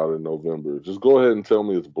coming out in November. Just go ahead and tell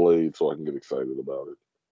me it's Blade so I can get excited about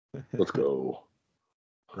it. Let's go.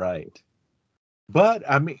 Right. But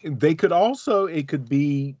I mean, it could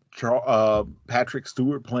be Patrick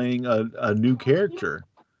Stewart playing a new character.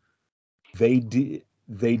 They did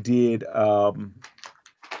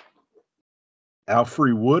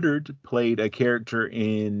Alfre Woodard played a character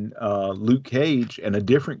in Luke Cage and a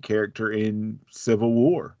different character in Civil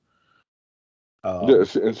War. Yeah, Um,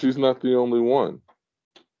 and she's not the only one.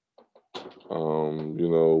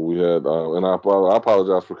 We had, and I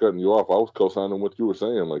apologize for cutting you off. I was co-signing what you were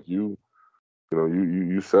saying. Like you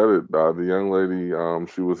said it. The young lady,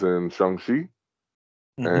 she was in Shang-Chi,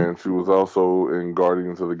 mhm. and she was also in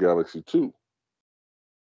Guardians of the Galaxy 2.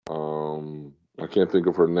 I can't think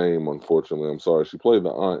of her name, unfortunately. I'm sorry. She played the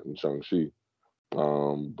aunt in Shang-Chi.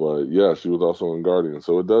 But yeah, she was also in Guardians.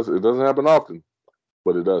 So it doesn't happen often,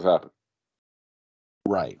 but it does happen.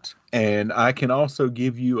 Right. And I can also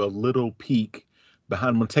give you a little peek behind.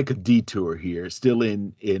 I'm going to take a detour here, still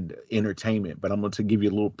in entertainment, but I'm going to give you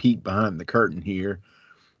a little peek behind the curtain here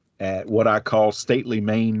at what I call Stately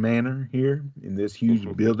Main Manor here in this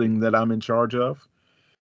huge building that I'm in charge of.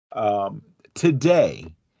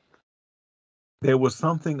 Today, there was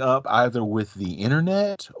something up either with the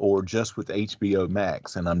internet or just with HBO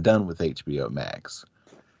Max, and I'm done with HBO Max.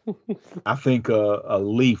 I think a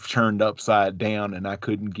leaf turned upside down, and I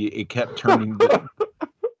couldn't get it. Kept turning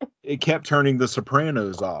the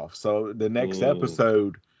Sopranos off. So the next Mm.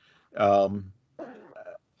 episode, um,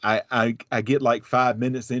 I get like 5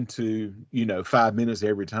 minutes into 5 minutes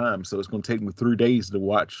every time. So it's going to take me 3 days to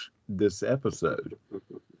watch this episode.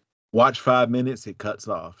 Watch 5 minutes, it cuts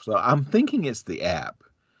off. So I'm thinking it's the app.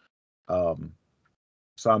 Um,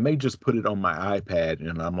 so I may just put it on my iPad,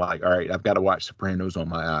 and I'm like, all right, I've got to watch Sopranos on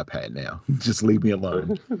my iPad now. Just leave me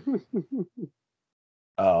alone.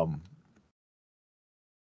 Um,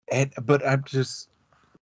 but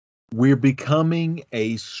we're becoming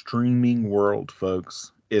a streaming world,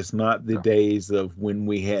 folks. It's not the days of when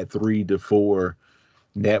we had 3 to 4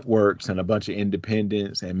 networks and a bunch of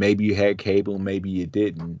independents, and maybe you had cable, maybe you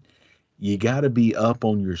didn't. You got to be up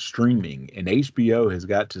on your streaming, and HBO has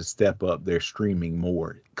got to step up their streaming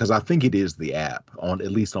more because I think it is the app on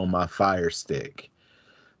at least on my Fire Stick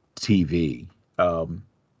TV. Um,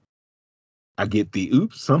 I get the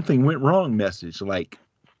 "oops, something went wrong" message like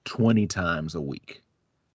 20 times a week.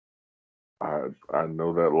 I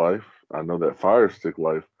know that life. I know that Fire Stick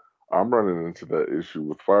life. I'm running into that issue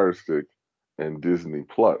with Fire Stick and Disney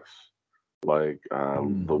Plus. Like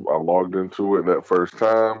Mm. I logged into it that first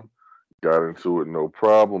time, got into it no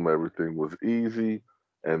problem. Everything was easy.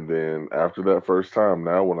 And then after that first time,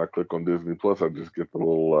 now when I click on Disney Plus, I just get the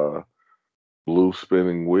little blue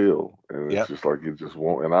spinning wheel, and it's Yep. just like it just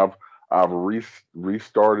won't. And I've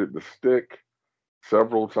restarted the stick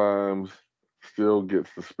several times, still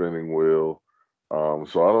gets the spinning wheel.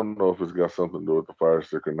 So I don't know if it's got something to do with the Fire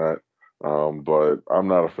Stick or not. But I'm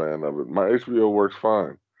not a fan of it. My HBO works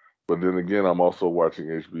fine, but then again, I'm also watching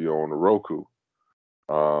HBO on the Roku.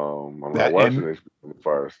 I'm not That watching HBO on the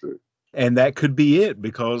Fire Stick. and that could be it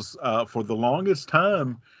because for the longest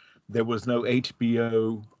time there was no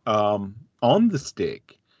HBO on the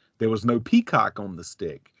stick. There was no Peacock on the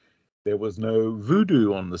stick. There was no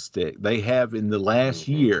Voodoo on the stick. They have in the last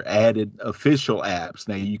Hmm. year added official apps.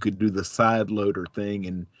 Now you could do the side loader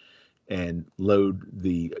thing and load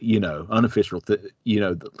the unofficial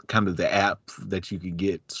kind of the app that you could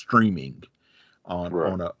get streaming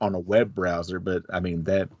Right. on a web browser. But I mean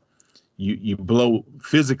that you blow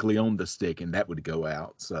physically on the stick and that would go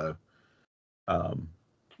out. So um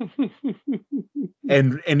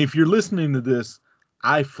and if you're listening to this,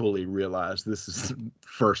 I fully realize this is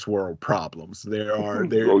first world problems. There are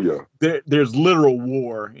Oh yeah. there's literal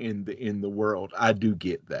war in the world. I do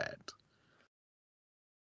get that.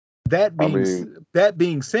 That I being mean, that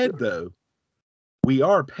being said, yeah, though, we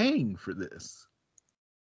are paying for this.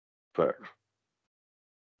 facts.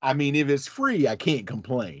 I mean, if it's free, I can't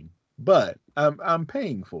complain, but I'm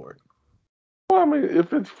paying for it. Well, I mean,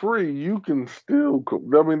 if it's free, you can still.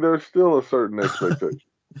 I mean, there's still a certain expectation.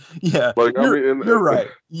 Yeah, Like, I you're mean, you're right.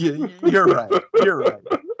 You're right. You're right.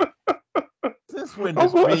 Since when I'm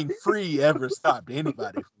has like, being free ever stopped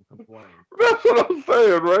anybody from complaining? that's what I'm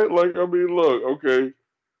saying, right? Like, I mean, look, okay,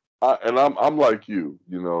 I'm like you.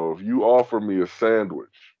 If you offer me a sandwich,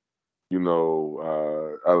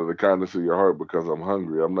 out of the kindness of your heart because I'm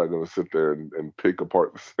hungry, I'm not going to sit there and pick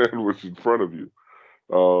apart the sandwich in front of you,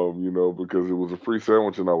 because it was a free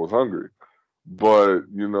sandwich and I was hungry. But,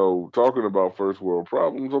 talking about first world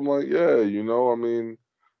problems, I'm like, yeah, I mean,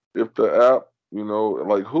 if the app,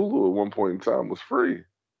 like Hulu at one point in time was free.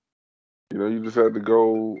 You just had to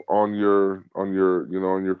go on your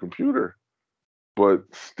computer. But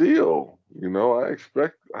still, I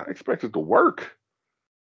expect it to work.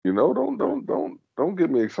 Right. Don't get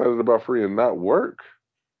me excited about free and not work.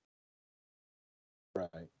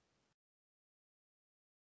 Right.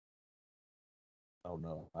 Oh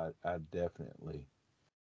no, I definitely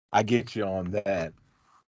I get you on that.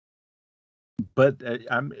 But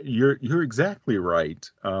you're exactly right.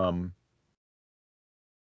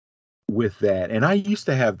 With that. And I used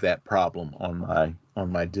to have that problem on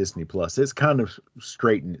my Disney Plus. It's kind of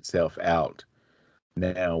straightened itself out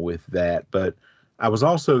now with that. But I was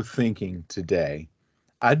also thinking today,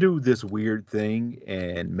 I do this weird thing,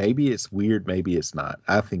 and maybe it's weird, maybe it's not.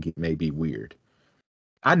 I think it may be weird.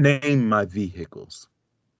 I name my vehicles.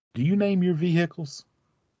 Do you name your vehicles?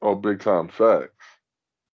 Oh, big time fact.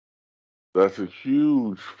 That's a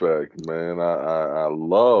huge fact, man. I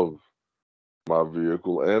love my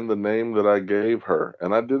vehicle and the name that I gave her.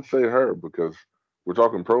 And I did say her because we're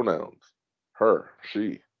talking pronouns. Her,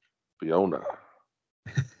 she, Fiona.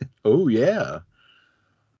 Oh yeah.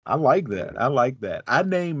 I like that. Mm, I like that. I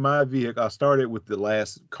named my vehicle. I started with the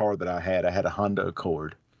last car that I had. I had a Honda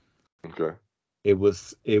Accord. okay. It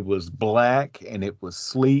was black and it was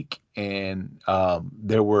sleek, and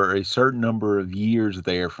there were a certain number of years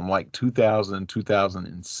there from like 2000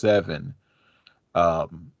 2007.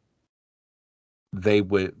 Um,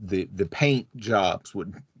 the paint jobs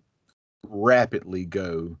would rapidly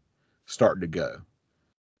start to go.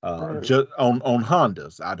 Right. Just on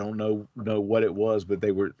Hondas. I don't know what it was, but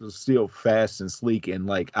they were still fast and sleek. And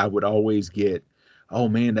like I would always get, oh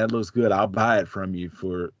man, that looks good. I'll buy it from you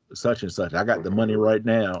for such and such. I got the money right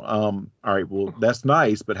now. All right, well that's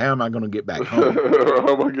nice, but how am I going to get back home?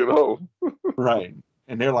 How am I get home? Right.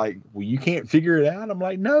 And they're like, well, you can't figure it out. I'm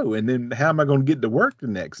like, no. And then how am I going to get to work the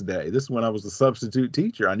next day? This is when I was a substitute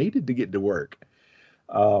teacher. I needed to get to work.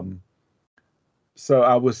 Um, So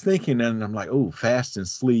I was thinking, and I'm like, oh, fast and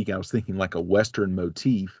sleek. I was thinking like a Western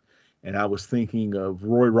motif, and I was thinking of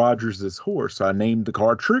Roy Rogers' horse. So I named the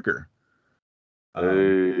car Trigger, um,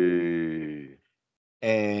 Hey.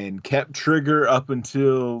 and kept Trigger up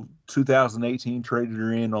until 2018. Traded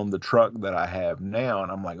her in on the truck that I have now,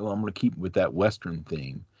 and I'm like, oh, I'm going to keep with that Western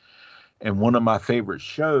theme. And one of my favorite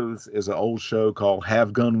shows is an old show called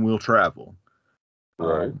Have Gun Will Travel.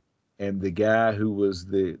 Right. And the guy who was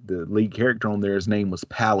the lead character on there, his name was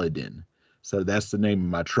Paladin. So that's the name of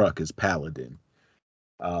my truck is Paladin.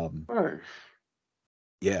 Um, Nice.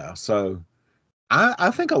 yeah, so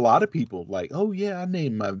I think a lot of people like, oh yeah, I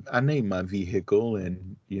named my vehicle,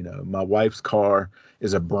 and my wife's car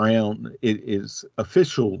is a brown. It is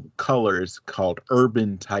official color is called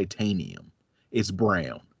Urban Titanium. It's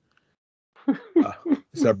brown. Uh,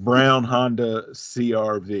 it's a brown Honda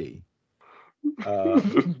CRV. Uh,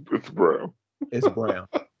 It's brown. it's brown.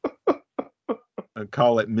 I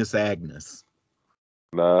call it Miss Agnes.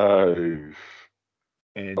 Nice. and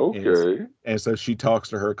and Okay. and so she talks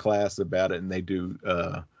to her class about it, and they do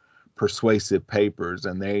persuasive papers,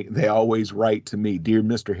 and they always write to me, dear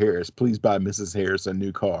Mr. Harris, please buy Mrs. Harris a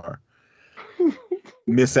new car.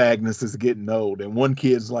 Miss Agnes is getting old. And one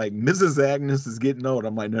kid's like, Mrs. Agnes is getting old.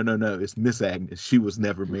 I'm like, no, no, no, it's Miss Agnes, she was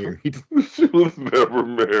never married. She was never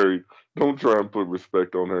married. Don't try and put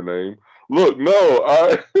respect on her name. Look,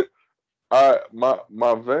 no,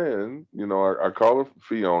 my van, I call her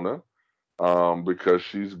Fiona, because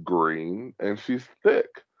she's green and she's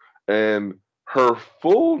thick. And her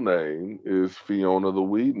full name is Fiona the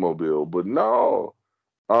Weed Mobile. But no,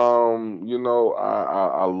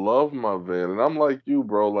 I love my van, and I'm like you,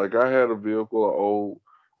 bro. Like I had a vehicle,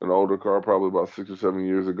 an older car, probably about 6 or 7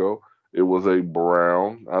 years ago. It was a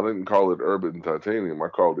brown. I didn't call it Urban Titanium. I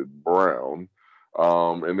called it brown.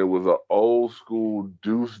 And it was an old school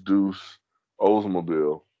Deuce Deuce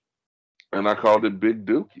Oldsmobile, and I called it Big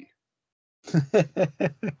Dookie.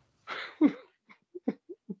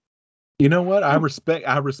 You know what, I respect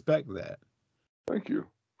that, Thank you.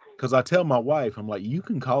 because I tell my wife, I'm like, you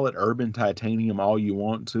can call it Urban Titanium all you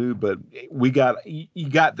want to, but you got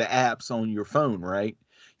the apps on your phone, right?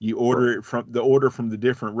 You order Right. it from the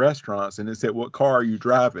different restaurants, and it said, what car are you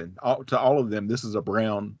driving? To all of them, this is a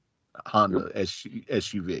brown Yep. Honda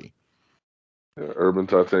SUV. Yeah, Urban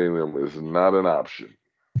Titanium is not an option.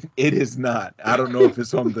 It is not. I don't know if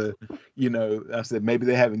it's on I said maybe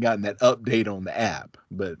they haven't gotten that update on the app,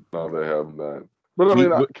 but No, they have not. But I we,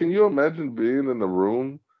 mean, we can you imagine being in the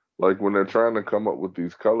room, like when they're trying to come up with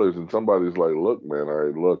these colors, and somebody's like, "Look, man, all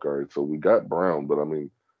right, look, all right. So we got brown, but I mean,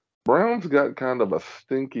 Brown's got kind of a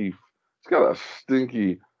stinky. It's got a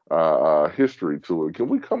stinky history to it. Can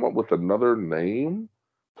we come up with another name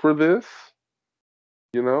for this?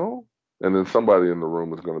 You know? And then somebody in the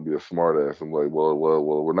room is going to be a smartass and like, well,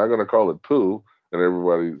 we're not going to call it poo. And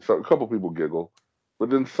everybody, so a couple people giggle, but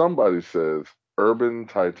then somebody says urban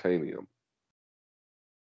titanium.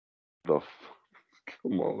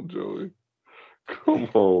 Come on, Joey. Come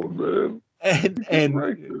on, man. And You can and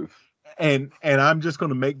write this. and I'm just going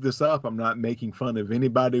to make this up. I'm not making fun of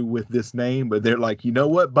anybody with this name, but they're like, you know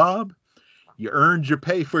what, Bob? You earned your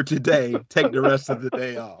pay for today. Take the rest of the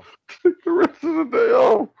day off. Take the rest of the day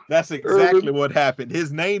off. That's exactly Urban. what happened.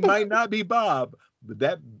 His name might not be Bob, but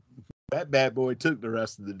that bad boy took the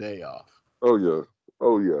rest of the day off. Oh yeah.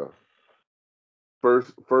 Oh yeah.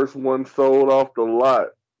 First one sold off the lot.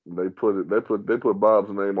 They put Bob's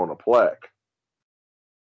name on a plaque.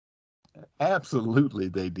 Absolutely,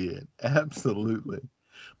 they did. Absolutely.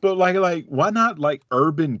 But like, why not like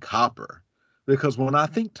urban copper? Because when I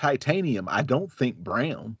think titanium, I don't think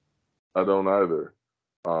brown. I don't either.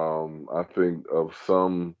 I think of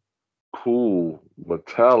some cool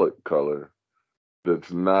metallic color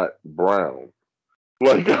that's not brown.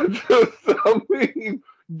 Like I mean,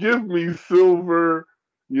 give me silver,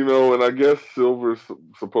 and I guess silver's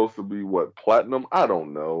supposed to be what, platinum? I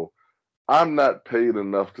don't know. I'm not paid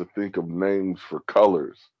enough to think of names for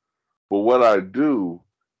colors. But what I do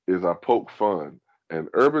is I poke fun. And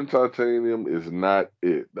urban titanium is not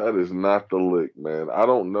it. That is not the lick, man. I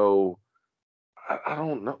don't know. I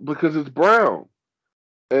don't know because it's brown.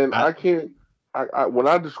 And I I can't. When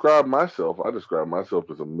I describe myself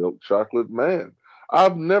as a milk chocolate man.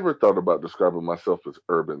 I've never thought about describing myself as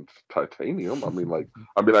urban titanium.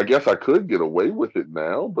 I guess I could get away with it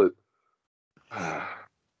now, but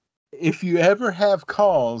if you ever have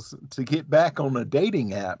cause to get back on a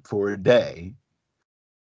dating app for a day,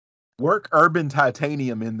 work urban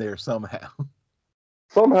titanium in there somehow.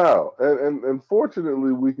 somehow, and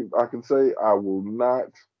fortunately, I can say I will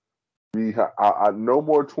not be. No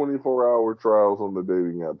more 24-hour trials on the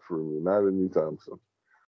dating app for me. Not anytime soon.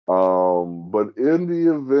 But in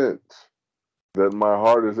the event that my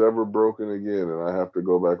heart is ever broken again and I have to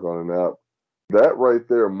go back on an app, that right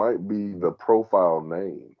there might be the profile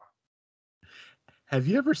name. Have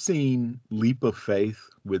you ever seen Leap of Faith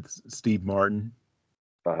with Steve Martin?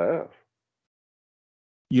 I have.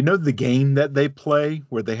 You know the game that they play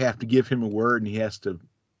where they have to give him a word and he has to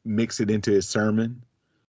mix it into his sermon?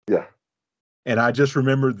 Yeah. And I just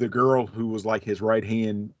remembered the girl who was like his right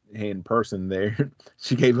hand person there.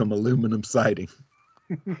 She gave him aluminum siding.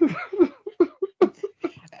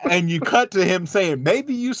 And you cut to him saying,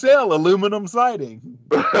 maybe you sell aluminum siding.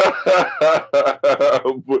 But,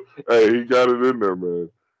 hey, he got it in there, man.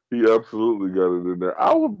 He absolutely got it in there.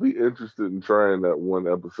 I would be interested in trying that one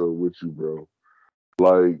episode with you, bro.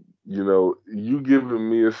 Like, you giving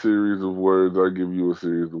me a series of words, I give you a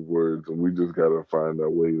series of words, and we just gotta find a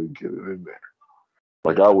way to get it in there.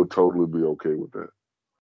 Like, I would totally be okay with that.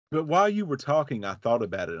 But while you were talking, I thought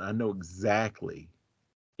about it. I know exactly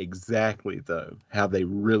though, how they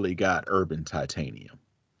really got urban titanium.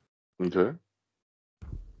 Okay.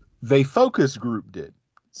 They focus grouped it.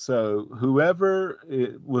 So whoever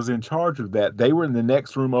was in charge of that, they were in the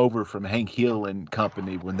next room over from Hank Hill and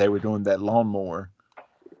company when they were doing that lawnmower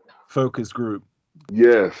focus group.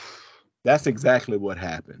 Yes. That's exactly what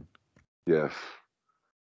happened. Yes.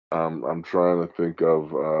 I'm trying to think of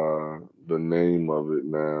the name of it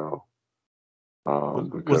now. Was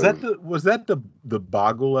Because that the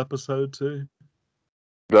Boggle episode too?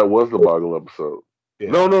 that was the Boggle episode. Yeah.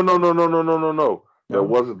 No. That No?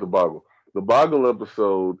 wasn't the Boggle. The Boggle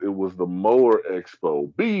episode, it was the Mower Expo.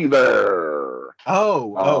 Be there.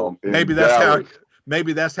 Maybe In that's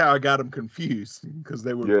Dallas. how I got them confused because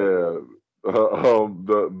they were. Yeah.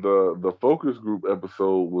 The focus group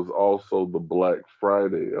episode was also the Black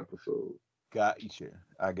Friday episode. Got you.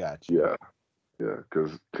 I got you. Yeah. Yeah,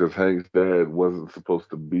 because Hank's dad wasn't supposed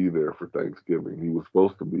to be there for Thanksgiving. He was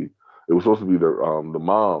supposed to be. It was supposed to be the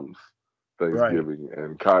mom's Right. Thanksgiving,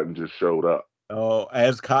 and Cotton just showed up. Oh,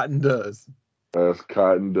 as Cotton does. As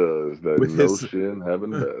Cotton does, that With no his shin having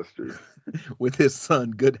bastard. with his son,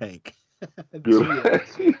 Good Hank. Good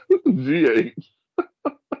GH.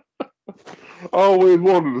 I always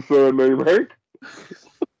wanted a son named Hank.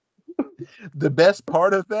 The best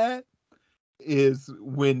part of that is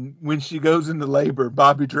when she goes into labor,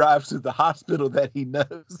 Bobby drives to the hospital that he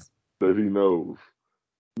knows. That he knows.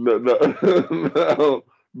 No, no,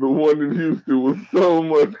 the one in Houston was so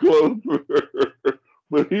much closer,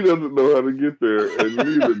 but he doesn't know how to get there, and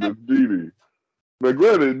neither does Dee Dee. Now,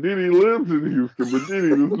 granted, Dee Dee lives in Houston, but Dee Dee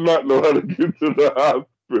does not know how to get to the hospital.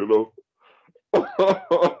 hospital.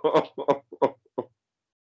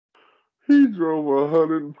 He drove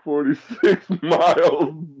 146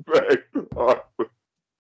 miles back to Hartford.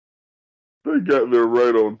 They got there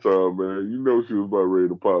right on time, man. You know she was about ready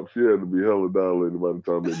to pop. She had to be hella dilated by the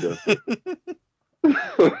time they got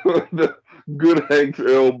there. Good Hank's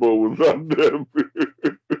elbow was out there.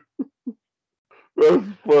 That's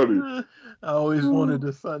funny. I always wanted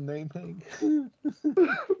a son named Hank.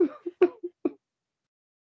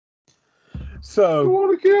 So you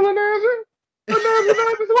want to kill an answer?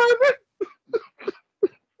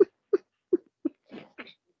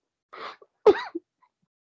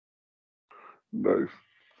 Nice.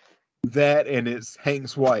 That and it's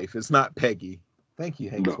Hank's wife. It's not Peggy. Thank you,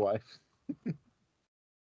 Hank's wife.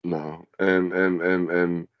 No,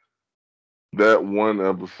 and that one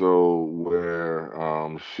episode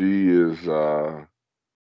where she is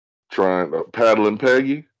trying paddling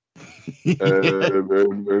Peggy,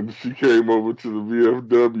 and she came over to the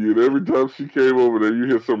VFW, and every time she came over there, you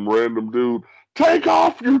hear some random dude, "Take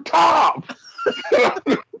off your top."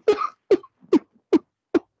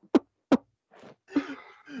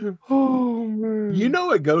 Oh man! You know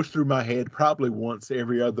it goes through my head probably once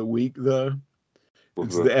every other week though.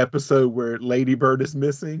 What's It's that? the episode where Lady Bird is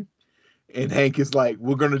missing, and Hank is like,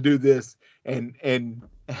 "We're gonna do this," and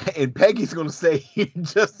Peggy's gonna say,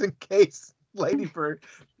 "Just in case, Lady Bird."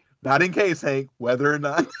 Not in case, Hank, whether or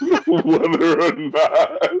not. Whether or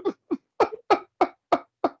not.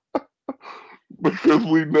 Because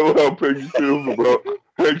we know how Peggy feels about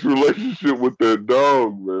Hank's relationship with that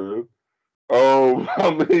dog, man.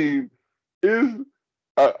 I mean,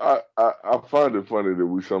 I find it funny that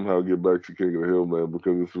we somehow get back to King of the Hill, man,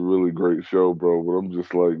 because it's a really great show, bro. But I'm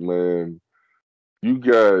just like, man, you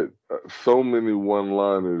got so many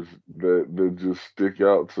one-liners that just stick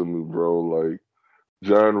out to me, bro. Like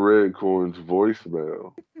John Redcorn's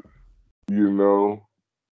voicemail, you know.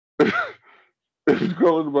 If you're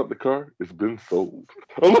calling about the car, it's been sold.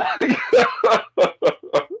 I'm like,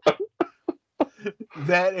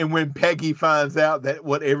 that and when Peggy finds out that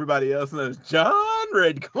what everybody else knows, John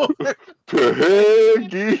Redcorn.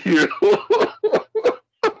 Peggy.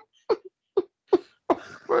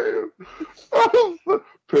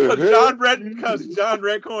 Because John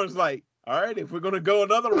Redcorn's like, all right, if we're gonna go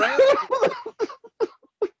another round.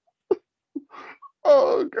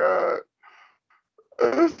 Oh God.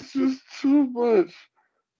 That's just too much.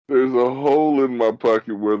 There's a hole in my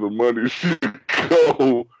pocket where the money should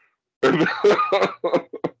go.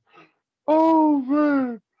 Oh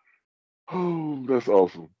man. Oh, that's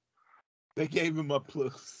awesome. They gave him a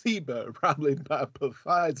placebo, probably by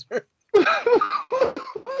Pfizer.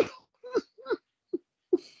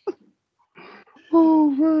 Oh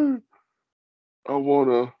man. I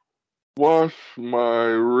wanna wash my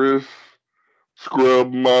wrists,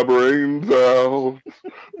 scrub my brains out.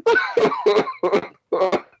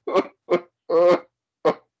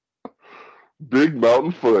 Big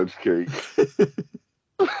Mountain Fudge Cake.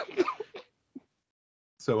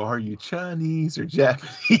 So are you Chinese or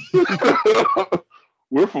Japanese?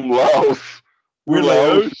 We're from Laos. We're the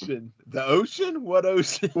ocean. The ocean? What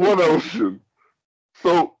ocean? What ocean?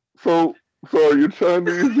 So are you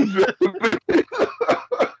Chinese or Japanese?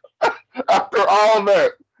 After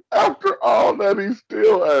all that, he's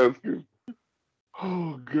still asking.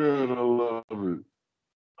 Oh God, I love it.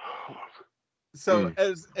 So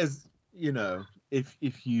as you know, if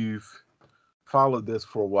you've followed this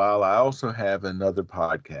for a while, I also have another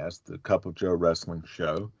podcast, the Cup of Joe Wrestling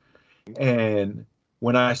Show. And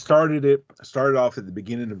when I started off at the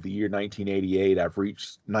beginning of the year 1988. I've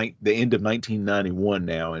reached the end of 1991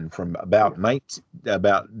 now, and from about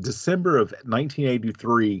December of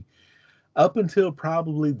 1983 up until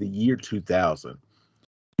probably the year 2000,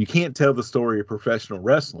 you can't tell the story of professional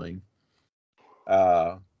wrestling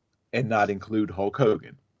and not include Hulk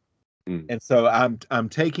Hogan. And so I'm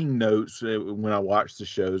taking notes when I watch the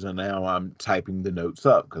shows, and now I'm typing the notes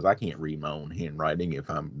up because I can't read my own handwriting if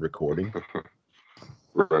I'm recording.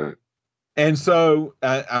 Right. And so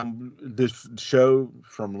I'm this show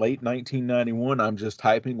from late 1991. I'm just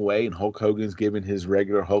typing away, and Hulk Hogan's giving his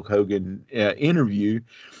regular Hulk Hogan interview,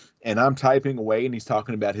 and I'm typing away, and he's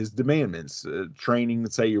talking about his demandments, training,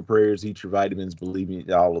 say your prayers, eat your vitamins, believe me,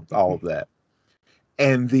 all of that.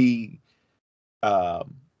 And the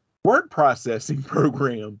word processing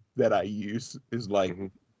program that I use is like,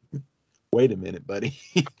 wait a minute, buddy.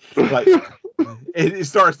 Like it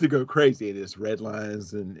starts to go crazy. It is red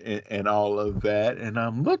lines and all of that. And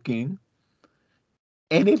I'm looking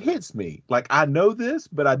and it hits me. Like I know this,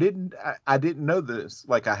 but I didn't know this.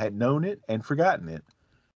 Like I had known it and forgotten it.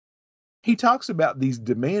 he talks about these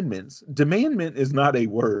demandments. Demandment is not a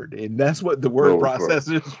word, and that's what the word No,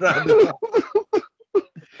 processor is trying to tell.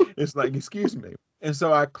 It's like, excuse me. And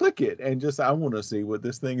so I click it and just, I want to see what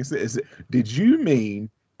this thing is. Did you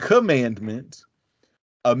mean commandment,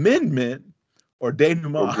 amendment, or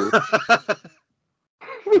denouement? Okay.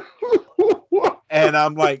 And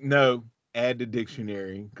I'm like, no, add the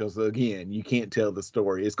dictionary, because again, you can't tell the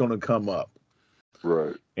story. It's going to come up.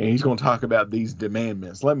 Right. And he's going to talk about these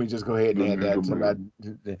demandments. Let me just go ahead and add that to my.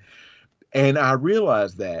 And I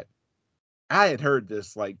realized that I had heard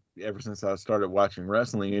this like ever since I started watching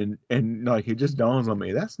wrestling, and like it just dawns on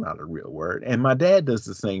me that's not a real word. And my dad does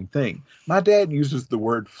the same thing. My dad uses the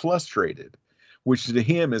word frustrated, which to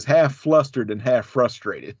him is half flustered and half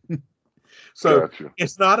frustrated. So Gotcha.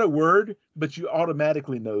 it's not a word, but you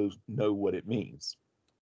automatically know what it means.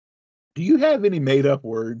 Do you have any made up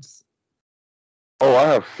words? Oh, I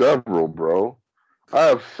have several, bro. I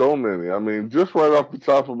have so many. I mean, just right off the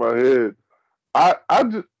top of my head, I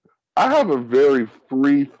have a very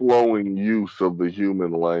free flowing use of the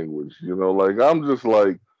human language. Like I'm just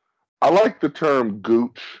like I like the term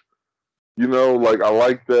gooch. Like I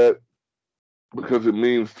like that because it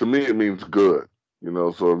means to me it means good. So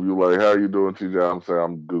if you like, how you doing, TJ? I'm saying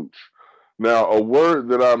I'm gooch. Now, a word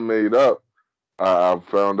that I made up, I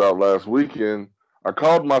found out last weekend. I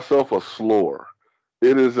called myself a slore.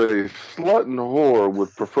 It is a slut and whore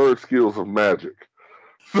with preferred skills of magic.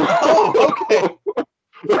 So, Oh, okay.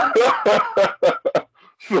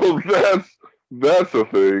 so that's a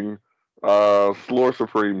thing. Slore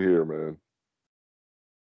supreme here, man.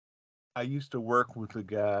 I used to work with a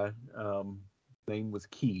guy. Name was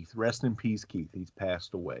Keith. Rest in peace, Keith. He's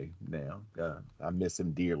passed away now. I miss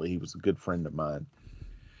him dearly. He was a good friend of mine.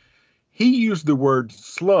 He used the word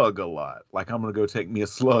slug a lot. Like, I'm going to go take me a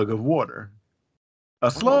slug of water. A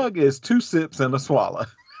slug is 2 sips and a swallow.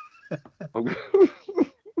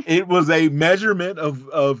 It was a measurement of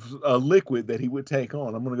a liquid that he would take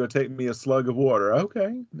on. I'm going to go take me a slug of water.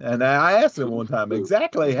 Okay. And I asked him one time,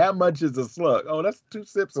 exactly how much is a slug? Oh, that's 2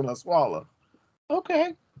 sips and a swallow.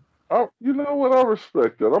 Okay. Oh, you know what? I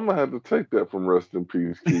respect that. I'm gonna have to take that from Rest in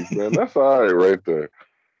Peace, Keith. Man, that's all right right there.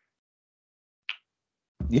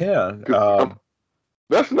 Yeah.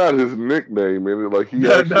 That's not his nickname, and like he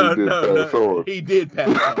No, actually did pass on. He did pass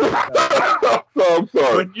on. So I'm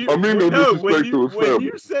sorry. I mean no disrespect to his family.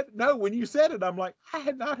 When you said it, I'm like, I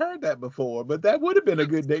had not heard that before, but that would have been a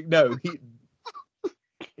good nick. No,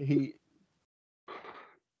 he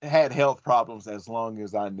had health problems as long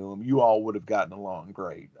as I knew him. You all would have gotten along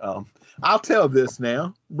great. I'll tell this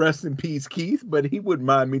now. Rest in peace, Keith. But he wouldn't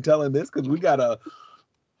mind me telling this because we got a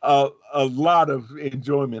lot of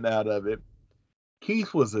enjoyment out of it.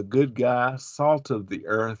 Keith was a good guy, salt of the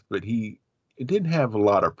earth, but he didn't have a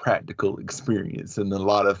lot of practical experience in a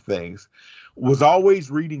lot of things. Was always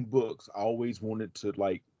reading books, always wanted to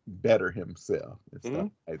like better himself and stuff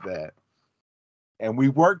like that. And we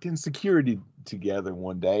worked in security together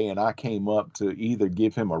one day, and I came up to either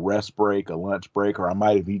give him a rest break, a lunch break, or I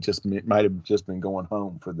might have just been going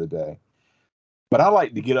home for the day. But I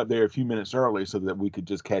like to get up there a few minutes early so that we could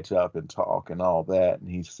just catch up and talk and all that. And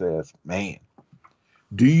he says, man,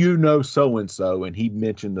 do you know so-and-so? And he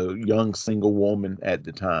mentioned the young single woman at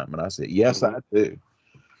the time. And I said, yes, I do.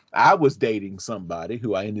 I was dating somebody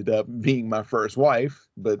who I ended up being my first wife,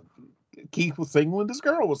 but Keith was single and this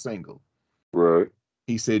girl was single. Right.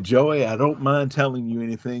 He said, Joey, I don't mind telling you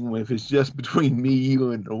anything if it's just between me,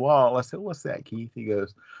 you, and the wall. I said, what's that, Keith? He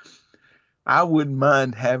goes, I wouldn't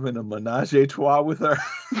mind having a menage a trois with her.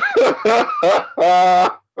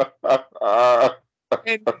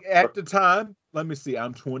 And at the time, let me see,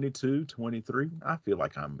 I'm 22, 23. I feel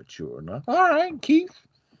like I'm mature enough. All right, Keith,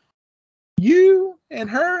 you and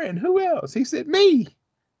her and who else? He said, me.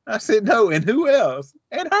 I said, no, and who else?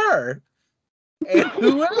 And her. And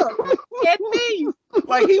who else? And me.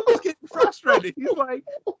 Like, he was getting frustrated. He's like,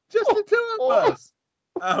 just the two of us.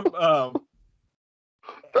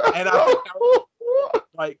 And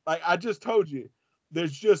like I just told you,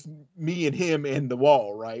 there's just me and him and the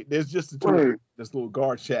wall, right? There's just the two of this little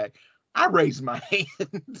guard shack. I raised my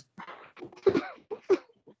hand.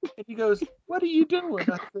 And he goes, what are you doing?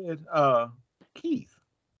 I said, Keith,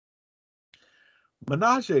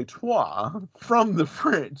 menage a trois from the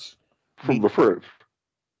French. From the French.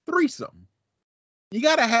 Threesome. You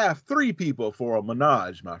got to have 3 people for a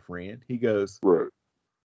menage, my friend. He goes, right.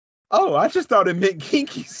 Oh, I just thought it meant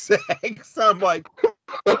kinky sex. I'm like,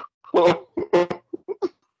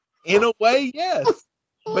 in a way, yes.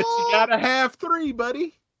 But you got to have 3,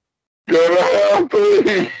 buddy. Gotta have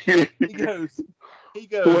 3. He goes.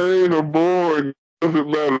 Plain or boring, doesn't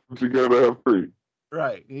matter, but you gotta have 3.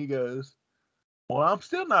 Right. He goes, well, I'm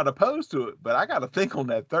still not opposed to it, but I got to think on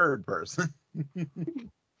that third person.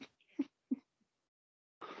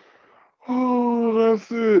 Oh,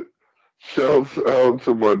 that's it. Shouts out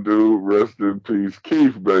to my dude. Rest in peace,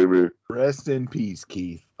 Keith, baby. Rest in peace,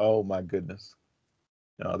 Keith. Oh my goodness.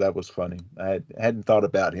 No, that was funny. Hadn't thought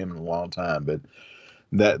about him in a long time, but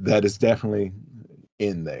that is definitely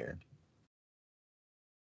in there.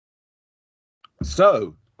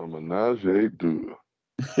 So A menage a deux.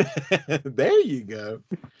 there you go.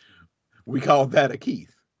 We call that a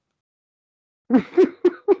Keith. There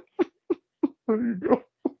you go.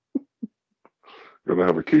 Gonna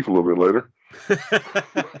have a Keith a little bit later.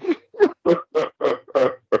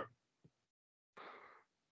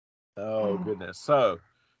 Oh goodness. So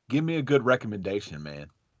give me a good recommendation, man.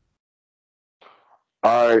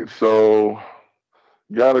 All right, so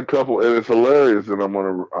got a couple, and it's hilarious that I'm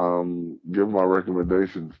gonna give my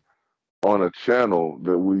recommendations on a channel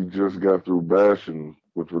that we just got through bashing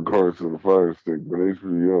with regards to the Fire Stick, but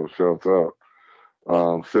HBO shouts out.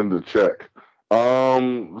 Send a check.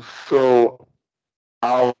 So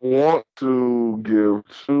I want to give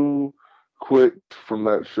two quick from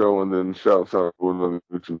that show and then shouts out to another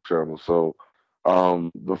YouTube channel. So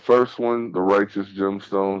the first one, The Righteous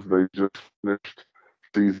Gemstones, they just finished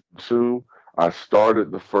season two. I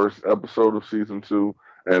started the first episode of season two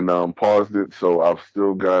and paused it, so I've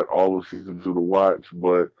still got all of season two to watch.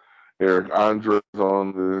 But Eric Andre's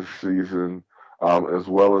on this season, as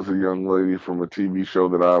well as a young lady from a TV show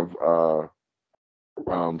that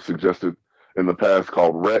I've suggested in the past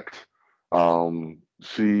called Wrecked.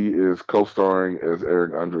 She is co-starring as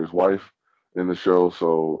Eric Andre's wife in the show,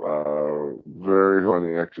 so very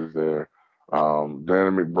funny actors there.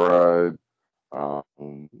 Danny McBride.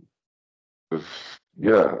 Um, it's,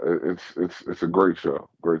 yeah, it's a great show.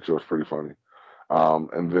 Great show. It's pretty funny.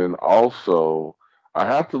 And then also, I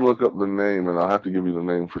have to look up the name, and I'll have to give you the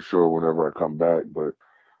name for sure whenever I come back. But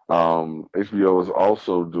HBO is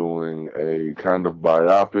also doing a kind of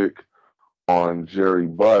biopic on Jerry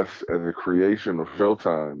Buss and the creation of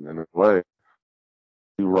Showtime in LA.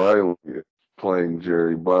 Riley is playing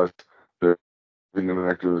Jerry Buss. They're thinking an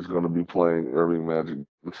actor is going to be playing Irving Magic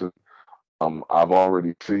Johnson. I've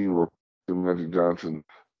already seen Magic Johnson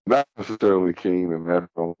not necessarily keen and happy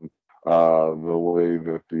on the way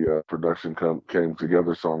that the production came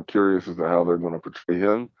together. So I'm curious as to how they're going to portray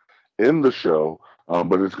him in the show.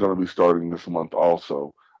 But it's going to be starting this month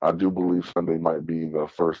also. I do believe Sunday might be the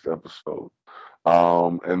first episode.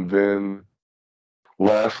 And then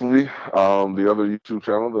lastly, the other YouTube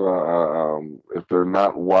channel that if they're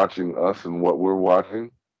not watching us and what we're watching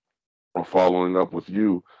or following up with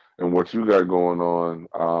you and what you got going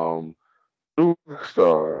on, New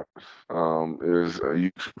Stars is a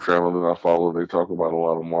YouTube channel that I follow. They talk about a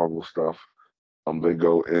lot of Marvel stuff. They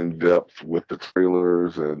go in depth with the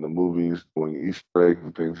trailers and the movies, doing Easter eggs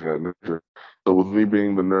and things of that nature. So, with me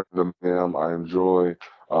being the nerd that I am, I enjoy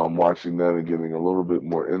watching that and getting a little bit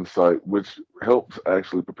more insight, which helps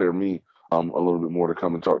actually prepare me a little bit more to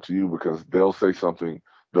come and talk to you because they'll say something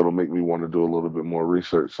that'll make me want to do a little bit more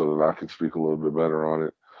research so that I can speak a little bit better on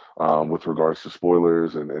it with regards to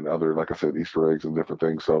spoilers and other, like I said, Easter eggs and different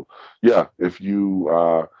things. So, yeah, if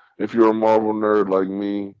you're a Marvel nerd like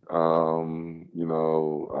me,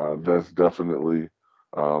 that's definitely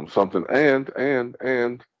something.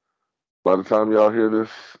 And by the time y'all hear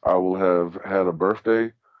this, I will have had a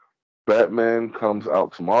birthday. Batman comes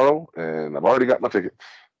out tomorrow, and I've already got my tickets.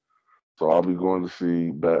 So I'll be going to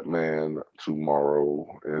see Batman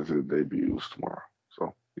tomorrow as it debuts tomorrow.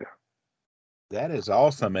 So yeah. That is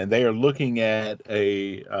awesome, and they are looking at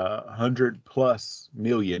a 100+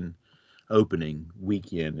 million opening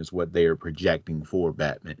weekend is what they are projecting for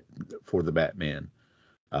the Batman,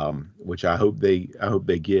 which I hope they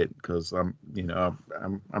get because I'm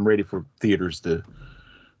ready for theaters to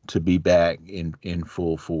be back in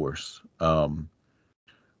full force.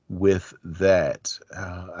 With that,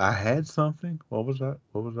 I had something. What was that?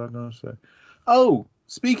 What was I going to say? Oh,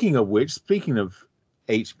 speaking of which, speaking of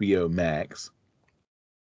HBO Max,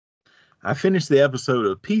 I finished the episode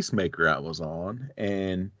of Peacemaker I was on,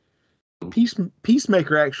 and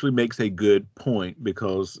Peacemaker actually makes a good point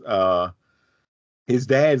because his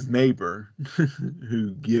dad's neighbor,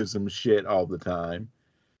 who gives him shit all the time,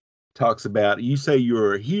 talks about, you say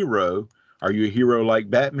you're a hero. Are you a hero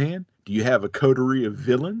like Batman? Do you have a coterie of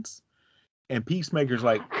villains? And Peacemaker's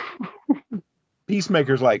like,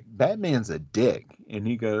 Batman's a dick. And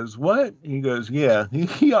he goes, what? He goes, yeah,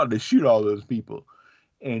 he ought to shoot all those people.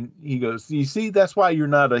 And he goes, you see, that's why you're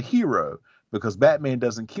not a hero, because Batman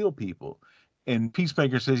doesn't kill people. And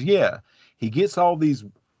Peacemaker says, yeah, he gets all these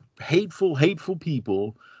hateful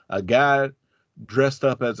people. A guy dressed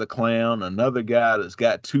up as a clown, another guy that's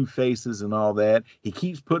got two faces and all that. He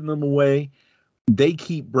keeps putting them away. They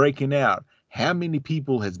keep breaking out. How many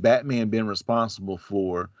people has Batman been responsible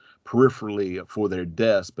for peripherally for their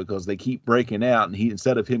deaths because they keep breaking out, and he,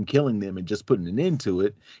 instead of him killing them and just putting an end to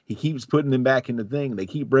it, he keeps putting them back in the thing. They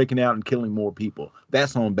keep breaking out and killing more people.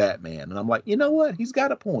 That's on Batman. And I'm like, you know what? He's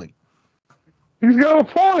got a point. He's got a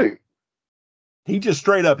point. He just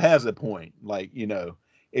straight up has a point. Like, you know,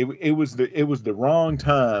 it was the wrong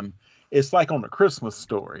time. It's like on A Christmas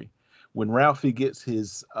Story when Ralphie gets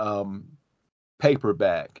his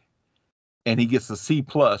paperback and he gets a C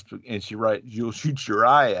plus, and she writes, "You'll shoot your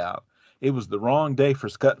eye out." It was the wrong day for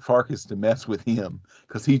Scut Farkus to mess with him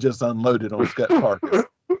because he just unloaded on Scut Farkus.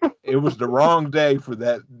 It was the wrong day for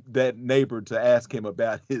that neighbor to ask him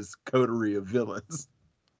about his coterie of villains.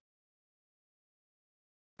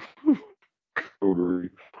 Coterie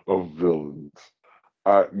of villains.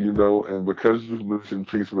 And because you've mentioned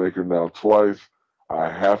Peacemaker now twice, I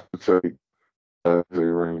have to take as a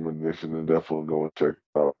recommendation and definitely go and check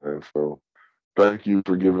it out. And so, thank you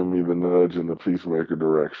for giving me the nudge in the Peacemaker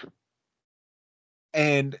direction.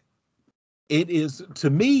 And it is, to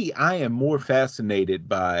me, I am more fascinated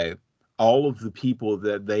by all of the people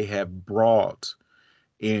that they have brought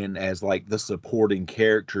in as like the supporting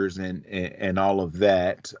characters and all of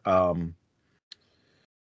that.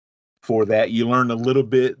 For that, you learn a little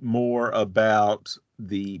bit more about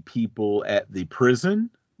the people at the prison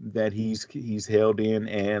that he's held in,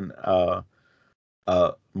 and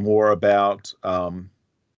more about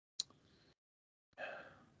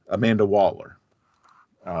Amanda Waller.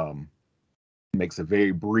 Makes a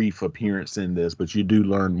very brief appearance in this, but you do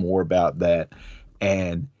learn more about that.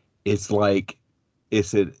 And it's like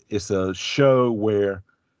it's a show where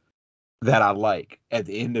that I like. At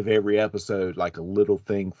the end of every episode, like a little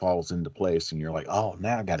thing falls into place, and you're like, oh,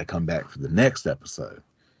 now I got to come back for the next episode.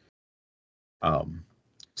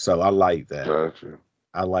 So I like that. Gotcha.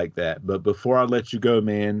 I like that. But before I let you go,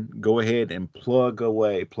 man, go ahead and plug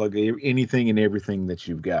anything and everything that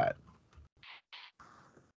you've got.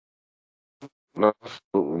 No,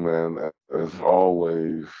 absolutely, man. As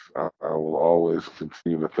always, I will always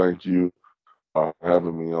continue to thank you for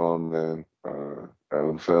having me on, man.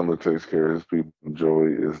 Adam Sandler takes care of his people, and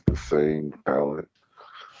Joey is the same talent.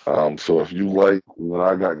 So if you like what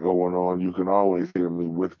I got going on, you can always hear me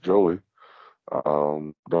with Joey.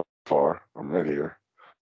 Don't far, I'm right here.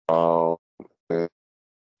 And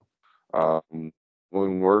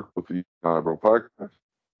doing work with the Eyebrow Podcast,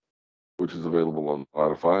 which is available on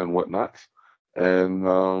Spotify and whatnot.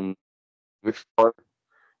 And next part,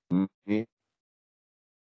 me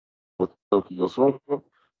with Tokyo Smoke.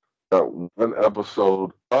 Got one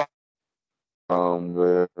episode up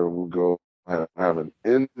where we'll go have an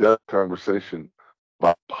in-depth conversation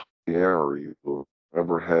about polyamory. We've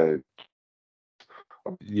ever had.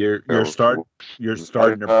 You're starting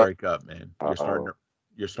to break up, man.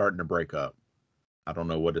 You're starting to break up. I don't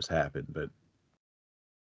know what has happened, but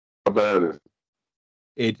how bad is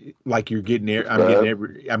it? Like you're getting there.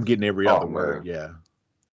 I'm getting every other word. Yeah.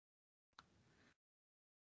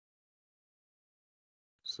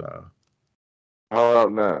 So. How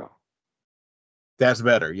about now? That's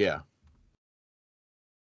better. Yeah.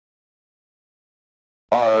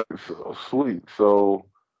 All right. So, sweet. So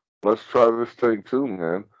let's try this take two,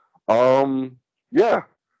 man. Yeah.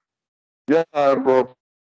 Bro.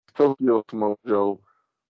 Tokyo Smoke Joe.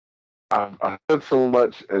 I said so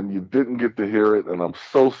much and you didn't get to hear it, and I'm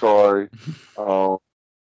so sorry. I'm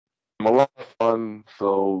a lot of fun,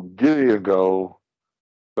 so give it a go.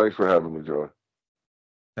 Thanks for having me, Joy.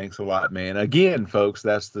 Thanks a lot, man. Again, folks,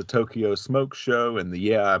 that's the Tokyo Smoke Show and the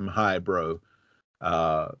Yeah, I'm High Bro.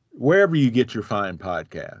 Wherever you get your fine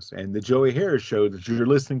podcasts, and the Joey Harris Show that you're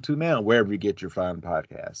listening to now, wherever you get your fine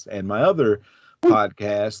podcasts, and my other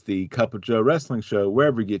podcast, the Cup of Joe Wrestling Show,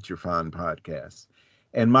 wherever you get your fine podcasts,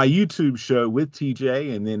 and my YouTube show with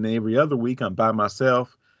TJ, and then every other week I'm by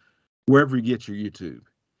myself, wherever you get your YouTube.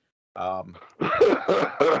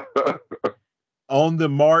 On the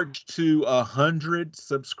march to 100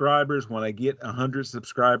 subscribers, when I get 100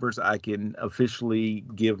 subscribers, I can officially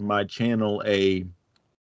give my channel a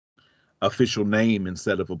official name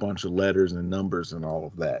instead of a bunch of letters and numbers and all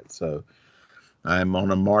of that. So I'm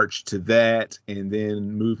on a march to that, and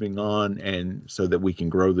then moving on, and so that we can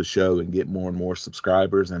grow the show and get more and more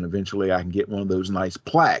subscribers, and eventually I can get one of those nice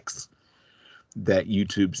plaques that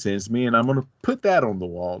YouTube sends me, and I'm going to put that on the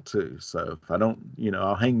wall too. So if I don't,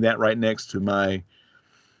 I'll hang that right next to my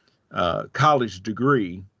college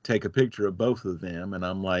degree, take a picture of both of them, and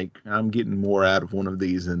I'm like, I'm getting more out of one of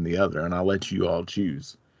these than the other, and I'll let you all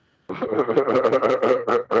choose.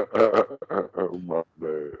 My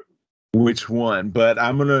bad. Which one? But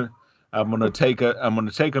I'm gonna take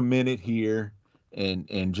a minute here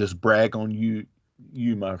and just brag on you,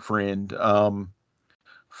 my friend.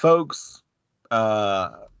 Folks, uh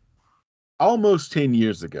almost 10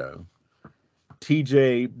 years ago,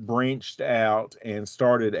 TJ branched out and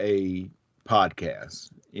started a podcast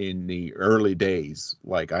in the early days.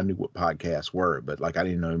 Like, I knew what podcasts were, but like I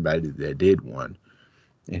didn't know anybody that did one.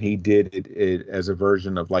 And he did it as a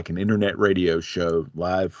version of like an internet radio show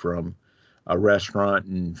live from a restaurant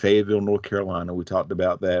in Fayetteville, North Carolina. We talked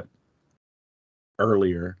about that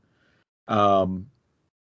earlier. Um,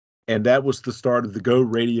 and that was the start of the Go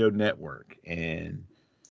Radio Network. And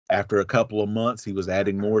after a couple of months, he was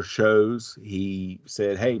adding more shows. He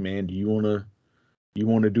said, "Hey, man, do you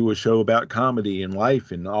want to do a show about comedy and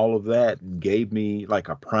life and all of that?" And gave me like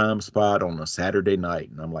a prime spot on a Saturday night.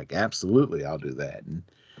 And I'm like, "Absolutely, I'll do that." And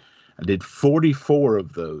I did 44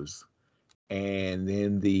 of those. And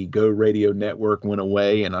then the Go Radio Network went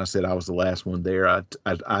away, and I said I was the last one there. I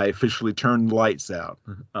officially turned the lights out.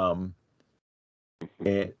 Um,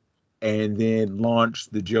 and and then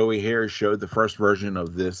launched the Joey Harris Show, the first version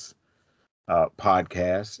of this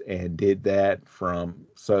podcast, and did that from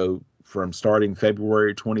starting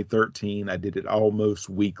February 2013. I did it almost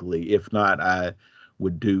weekly. If not, I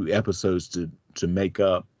would do episodes to make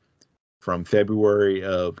up from February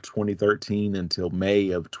of 2013 until May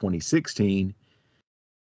of 2016,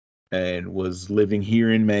 and was living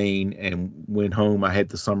here in Maine, and went home. I had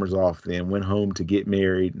the summers off then, went home to get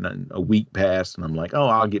married, and a week passed, and I'm like, oh,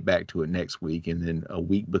 I'll get back to it next week. And then a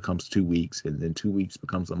week becomes 2 weeks, and then 2 weeks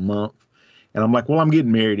becomes a month. And I'm like, well, I'm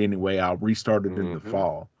getting married anyway. I'll restart it in the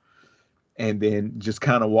fall. And then just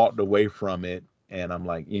kind of walked away from it. And I'm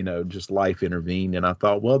like, just life intervened. And I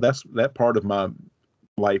thought, well, that part of my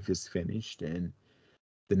life is finished. And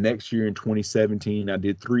the next year in 2017, I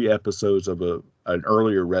did 3 episodes of an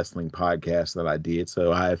earlier wrestling podcast that I did.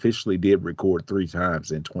 So I officially did record 3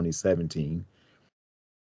 times in 2017.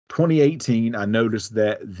 2018, I noticed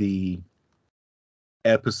that the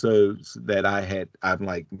episodes that I'm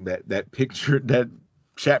like, that picture, that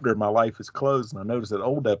chapter of my life is closed. And I noticed that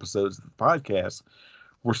old episodes of the podcast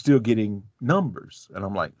were still getting numbers. And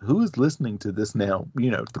I'm like, who is listening to this now,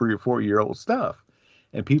 3 or 4 year old stuff?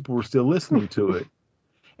 And people were still listening to it.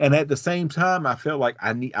 And at the same time, I felt like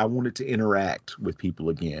I wanted to interact with people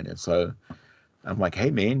again. And so I'm like, hey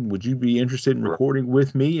man, would you be interested in recording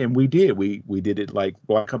with me? And we did. We did it like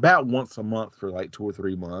about once a month for like 2 or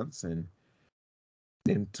 3 months, and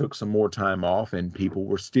then took some more time off, and people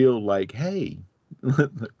were still like, hey,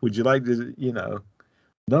 would you like to,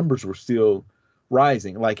 numbers were still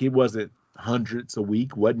rising. Like, it wasn't hundreds a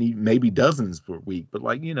week, wasn't even maybe dozens per week, but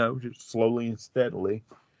like, just slowly and steadily,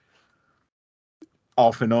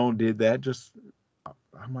 off and on, did that. Just,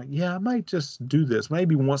 I'm like, yeah, I might just do this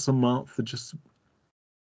maybe once a month to just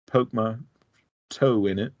poke my toe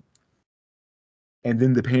in it. And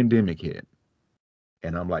then the pandemic hit.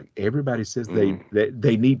 And I'm like, everybody says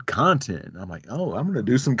they need content. I'm like, oh, I'm gonna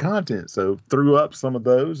do some content. So threw up some of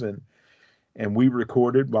those, and we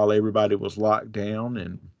recorded while everybody was locked down.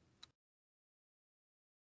 And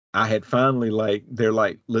I had finally, they're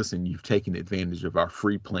like, listen, you've taken advantage of our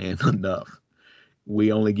free plan enough.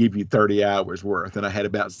 We only give you 30 hours worth. And I had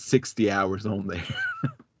about 60 hours on there.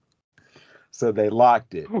 So they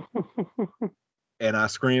locked it. And I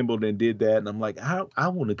scrambled and did that. And I'm like, I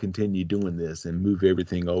want to continue doing this and move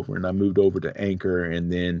everything over. And I moved over to Anchor.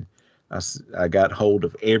 And then I got hold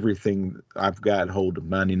of everything. I've got hold of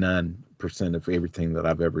 99% of everything that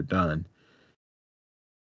I've ever done.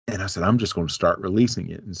 And I said, I'm just going to start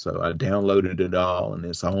releasing it. And so I downloaded it all, and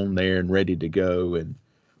it's on there and ready to go. And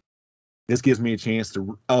this gives me a chance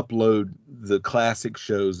to upload the classic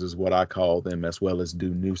shows, is what I call them, as well as do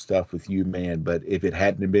new stuff with you, man. But if it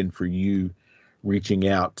hadn't been for you reaching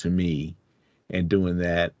out to me and doing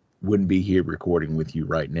that, wouldn't be here recording with you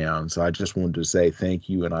right now. And so I just wanted to say thank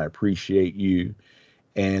you, and I appreciate you.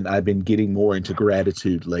 And I've been getting more into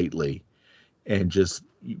gratitude lately, and just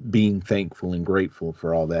being thankful and grateful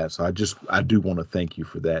for all that. So I do want to thank you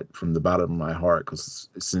for that from the bottom of my heart, because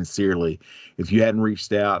sincerely, if you hadn't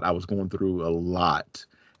reached out, I was going through a lot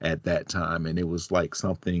at that time, and it was like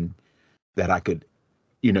something that I could,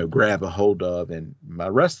 grab a hold of, and my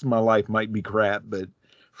rest of my life might be crap, but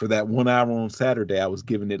for that 1 hour on Saturday, I was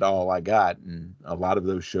giving it all I got. And a lot of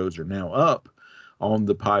those shows are now up on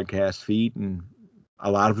the podcast feed, and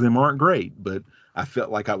a lot of them aren't great, but I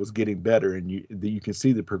felt like I was getting better, and you can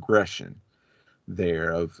see the progression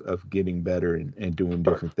there of getting better and doing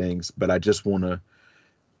different things. But I just want to,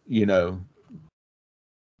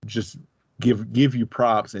 just give you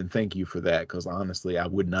props and thank you for that, because honestly, I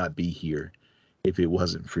would not be here if it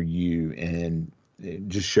wasn't for you, and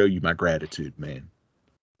just show you my gratitude, man.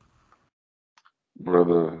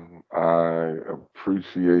 Brother, I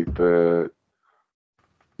appreciate that.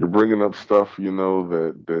 You're bringing up stuff,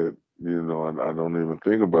 that I don't even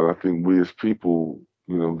think about. I think we as people,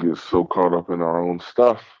 get so caught up in our own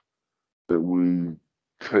stuff that we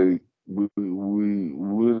take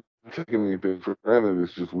we're taking anything for granted.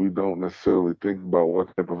 It's just we don't necessarily think about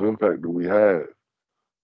what type of impact that we had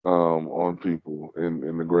on people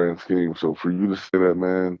in the grand scheme. So for you to say that,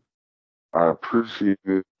 man, I appreciate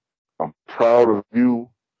it. I'm proud of you.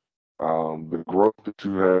 The growth that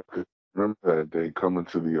you had. 'Cause remember that day coming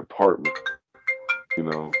to the apartment,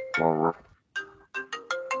 on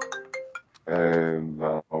and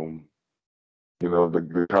the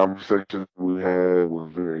conversation we had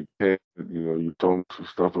was very candid. You told me some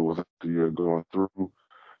stuff that was after you were going through,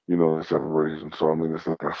 the separation. So I mean, it's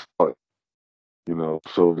like I saw it,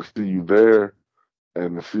 So to see you there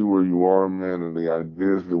and to see where you are, man, and the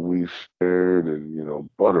ideas that we shared, and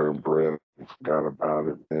butter and bread, I forgot about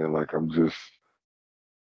it, man. Like I'm just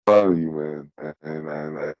proud of you, man, and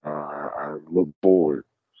I look forward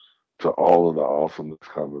to all of the awesomeness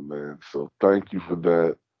coming, man. So thank you for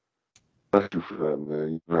that. Thank you for that,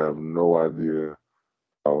 man. You have no idea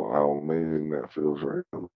how amazing that feels right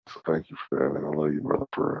now. So thank you for that, and I love you, brother,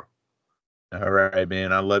 for All right,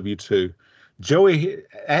 man. I love you too. Joey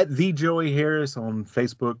at the Joey Harris on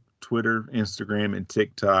Facebook, Twitter, Instagram, and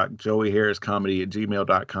TikTok. Joey Harris Comedy at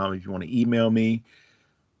gmail.com if you want to email me.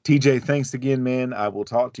 TJ, thanks again, man. I will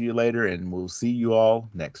talk to you later, and we'll see you all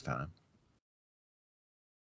next time.